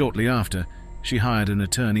 Shortly after, she hired an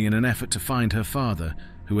attorney in an effort to find her father,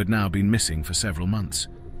 who had now been missing for several months.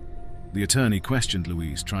 The attorney questioned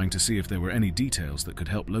Louise, trying to see if there were any details that could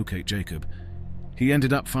help locate Jacob. He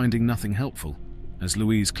ended up finding nothing helpful, as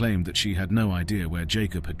Louise claimed that she had no idea where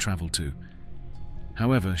Jacob had traveled to.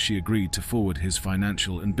 However, she agreed to forward his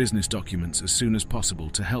financial and business documents as soon as possible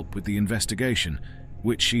to help with the investigation,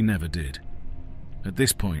 which she never did. At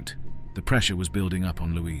this point, the pressure was building up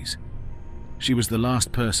on Louise. She was the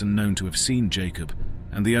last person known to have seen Jacob,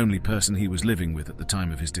 and the only person he was living with at the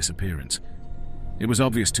time of his disappearance. It was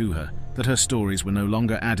obvious to her that her stories were no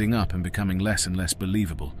longer adding up and becoming less and less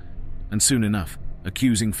believable, and soon enough,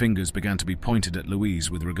 accusing fingers began to be pointed at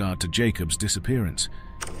Louise with regard to Jacob's disappearance.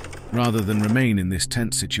 Rather than remain in this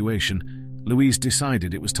tense situation, Louise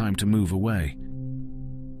decided it was time to move away.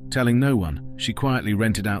 Telling no one, she quietly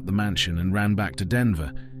rented out the mansion and ran back to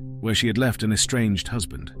Denver, where she had left an estranged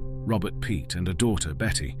husband, Robert Pete, and a daughter,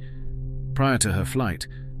 Betty. Prior to her flight,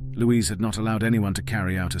 Louise had not allowed anyone to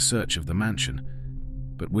carry out a search of the mansion,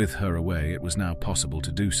 but with her away, it was now possible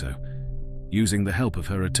to do so. Using the help of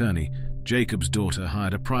her attorney, Jacob's daughter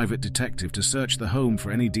hired a private detective to search the home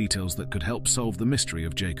for any details that could help solve the mystery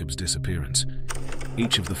of Jacob's disappearance.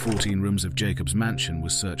 Each of the 14 rooms of Jacob's mansion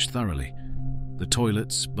was searched thoroughly. The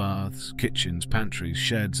toilets, baths, kitchens, pantries,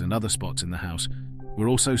 sheds, and other spots in the house were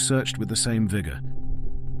also searched with the same vigor.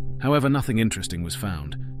 However, nothing interesting was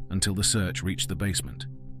found until the search reached the basement.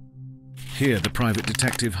 Here, the private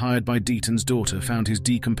detective hired by Deaton's daughter found his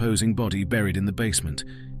decomposing body buried in the basement,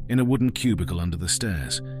 in a wooden cubicle under the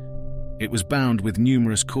stairs. It was bound with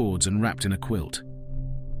numerous cords and wrapped in a quilt.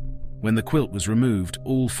 When the quilt was removed,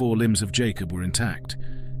 all 4 limbs of Jacob were intact,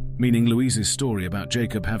 meaning Louise's story about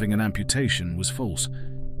Jacob having an amputation was false.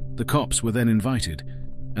 The cops were then invited,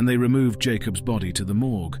 and they removed Jacob's body to the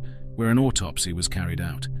morgue, where an autopsy was carried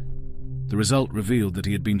out. The result revealed that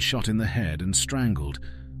he had been shot in the head and strangled,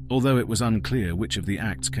 although it was unclear which of the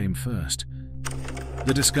acts came first.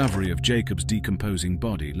 The discovery of Jacob's decomposing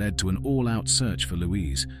body led to an all-out search for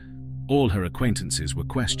Louise. All her acquaintances were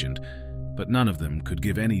questioned, but none of them could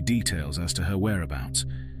give any details as to her whereabouts.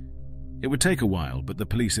 It would take a while, but the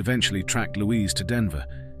police eventually tracked Louise to Denver,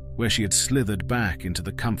 where she had slithered back into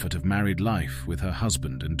the comfort of married life with her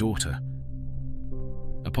husband and daughter.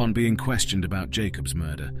 Upon being questioned about Jacob's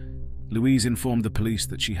murder, Louise informed the police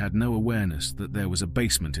that she had no awareness that there was a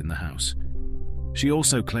basement in the house. She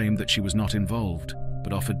also claimed that she was not involved,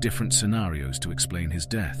 but offered different scenarios to explain his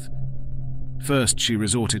death. First, she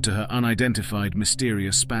resorted to her unidentified,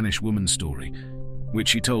 mysterious Spanish woman story, which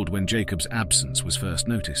she told when Jacob's absence was first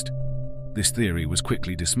noticed. This theory was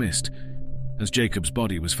quickly dismissed, as Jacob's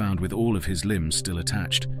body was found with all of his limbs still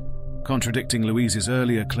attached, contradicting Louise's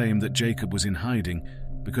earlier claim that Jacob was in hiding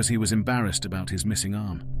because he was embarrassed about his missing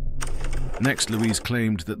arm. Next, Louise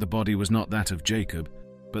claimed that the body was not that of Jacob,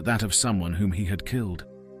 but that of someone whom he had killed.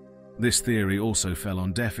 This theory also fell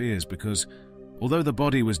on deaf ears because, although the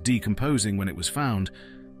body was decomposing when it was found,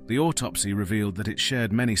 the autopsy revealed that it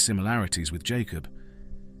shared many similarities with Jacob.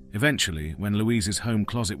 Eventually, when Louise's home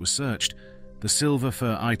closet was searched, the silver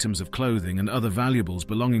fur items of clothing and other valuables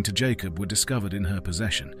belonging to Jacob were discovered in her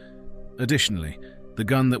possession. Additionally, the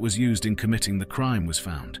gun that was used in committing the crime was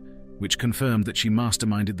found, which confirmed that she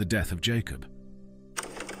masterminded the death of Jacob.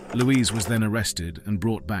 Louise was then arrested and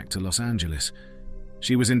brought back to Los Angeles.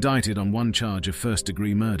 She was indicted on one charge of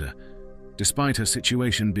first-degree murder. Despite her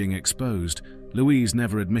situation being exposed, Louise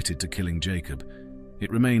never admitted to killing Jacob.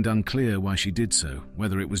 It remained unclear why she did so,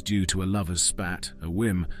 whether it was due to a lover's spat, a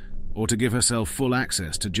whim, or to give herself full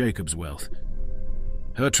access to Jacob's wealth.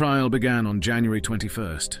 Her trial began on January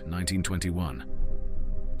 21st, 1921.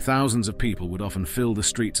 Thousands of people would often fill the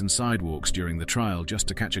streets and sidewalks during the trial just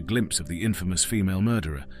to catch a glimpse of the infamous female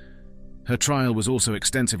murderer. Her trial was also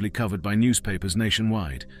extensively covered by newspapers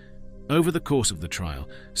nationwide. Over the course of the trial,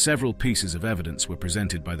 several pieces of evidence were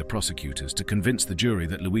presented by the prosecutors to convince the jury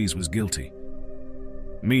that Louise was guilty.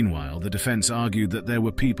 Meanwhile, the defense argued that there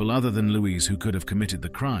were people other than Louise who could have committed the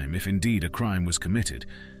crime, if indeed a crime was committed.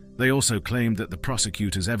 They also claimed that the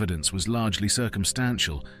prosecutor's evidence was largely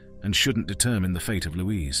circumstantial and shouldn't determine the fate of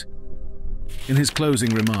Louise. In his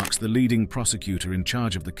closing remarks, the leading prosecutor in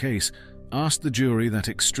charge of the case asked the jury that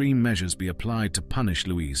extreme measures be applied to punish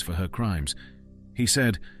Louise for her crimes. He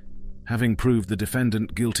said, having proved the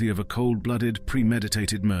defendant guilty of a cold-blooded,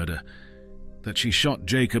 premeditated murder, that she shot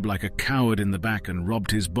Jacob like a coward in the back and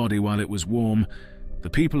robbed his body while it was warm, the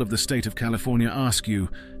people of the state of California ask you,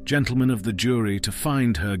 gentlemen of the jury, to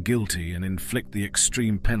find her guilty and inflict the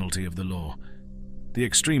extreme penalty of the law. The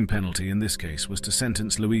extreme penalty in this case was to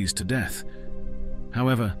sentence Louise to death.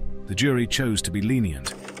 However, the jury chose to be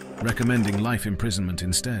lenient, recommending life imprisonment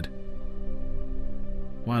instead.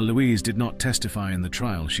 While Louise did not testify in the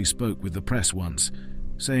trial, she spoke with the press once,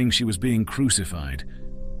 saying she was being crucified.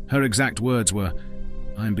 Her exact words were,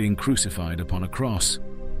 "I'm being crucified upon a cross.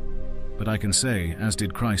 But I can say, as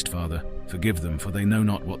did Christ, Father, forgive them, for they know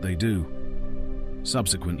not what they do."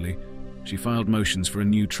 Subsequently, she filed motions for a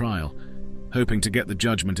new trial, hoping to get the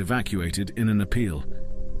judgment evacuated in an appeal.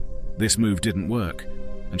 This move didn't work,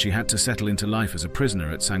 and she had to settle into life as a prisoner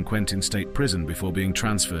at San Quentin State Prison before being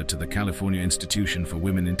transferred to the California Institution for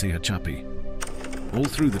Women in Tehachapi. All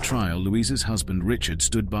through the trial, Louise's husband Richard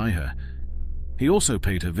stood by her. He also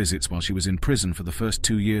paid her visits while she was in prison for the first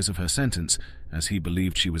 2 years of her sentence, as he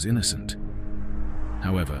believed she was innocent.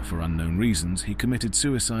 However, for unknown reasons, he committed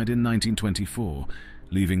suicide in 1924,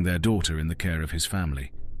 leaving their daughter in the care of his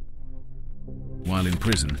family. While in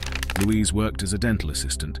prison, Louise worked as a dental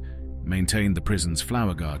assistant, maintained the prison's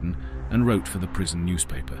flower garden, and wrote for the prison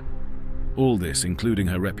newspaper. All this, including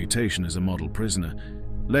her reputation as a model prisoner,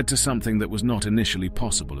 led to something that was not initially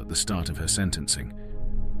possible at the start of her sentencing.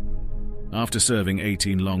 After serving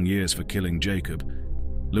 18 long years for killing Jacob,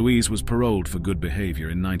 Louise was paroled for good behavior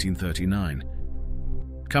in 1939.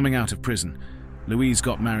 Coming out of prison, Louise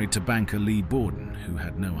got married to banker Lee Borden, who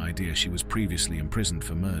had no idea she was previously imprisoned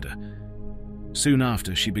for murder. Soon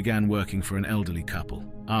after, she began working for an elderly couple,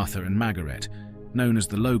 Arthur and Margaret, known as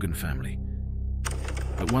the Logan family.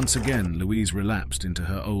 But once again, Louise relapsed into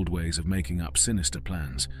her old ways of making up sinister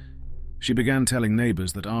plans. She began telling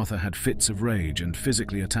neighbors that Arthur had fits of rage and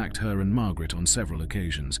physically attacked her and Margaret on several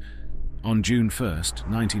occasions. On June 1st,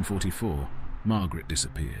 1944, Margaret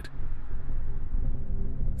disappeared.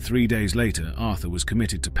 3 days later, Arthur was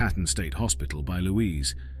committed to Patton State Hospital by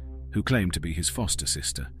Louise, who claimed to be his foster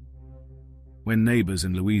sister. When neighbors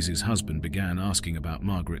and Louise's husband began asking about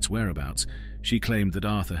Margaret's whereabouts, she claimed that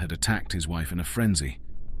Arthur had attacked his wife in a frenzy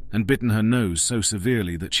and bitten her nose so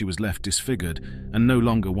severely that she was left disfigured and no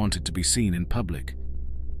longer wanted to be seen in public.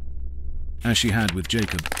 As she had with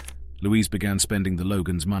Jacob, Louise began spending the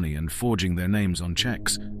Logans' money and forging their names on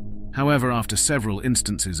checks. However, after several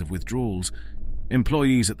instances of withdrawals,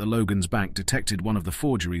 employees at the Logans' bank detected one of the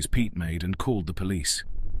forgeries Pete made and called the police.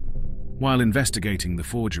 While investigating the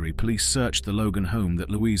forgery, police searched the Logan home that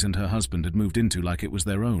Louise and her husband had moved into like it was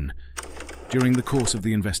their own. During the course of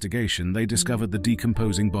the investigation, they discovered the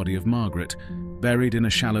decomposing body of Margaret, buried in a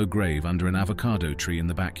shallow grave under an avocado tree in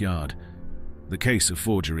the backyard. The case of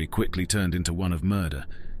forgery quickly turned into one of murder,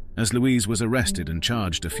 as Louise was arrested and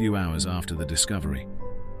charged a few hours after the discovery.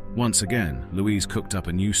 Once again, Louise cooked up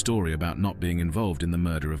a new story about not being involved in the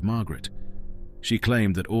murder of Margaret. She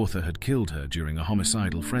claimed that Arthur had killed her during a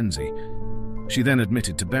homicidal frenzy. She then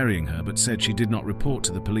admitted to burying her, but said she did not report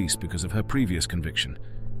to the police because of her previous conviction.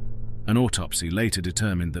 An autopsy later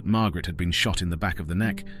determined that Margaret had been shot in the back of the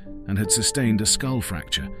neck and had sustained a skull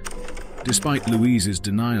fracture. Despite Louise's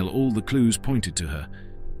denial, all the clues pointed to her,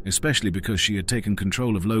 especially because she had taken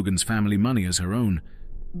control of Logan's family money as her own.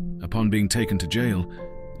 Upon being taken to jail,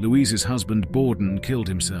 Louise's husband Borden killed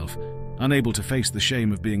himself, unable to face the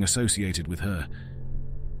shame of being associated with her.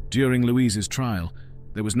 During Louise's trial,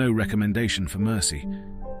 there was no recommendation for mercy,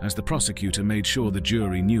 as the prosecutor made sure the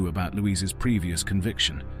jury knew about Louise's previous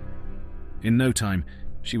conviction. In no time,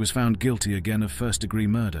 she was found guilty again of first-degree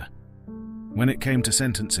murder. When it came to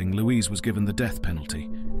sentencing, Louise was given the death penalty.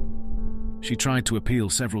 She tried to appeal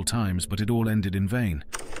several times, but it all ended in vain.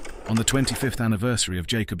 On the 25th anniversary of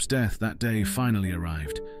Jacob's death, that day finally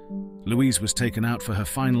arrived. Louise was taken out for her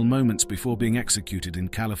final moments before being executed in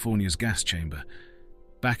California's gas chamber.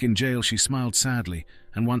 Back in jail, she smiled sadly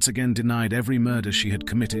and once again denied every murder she had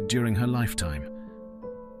committed during her lifetime.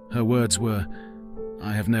 Her words were,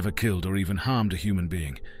 "I have never killed or even harmed a human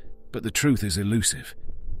being, but the truth is elusive.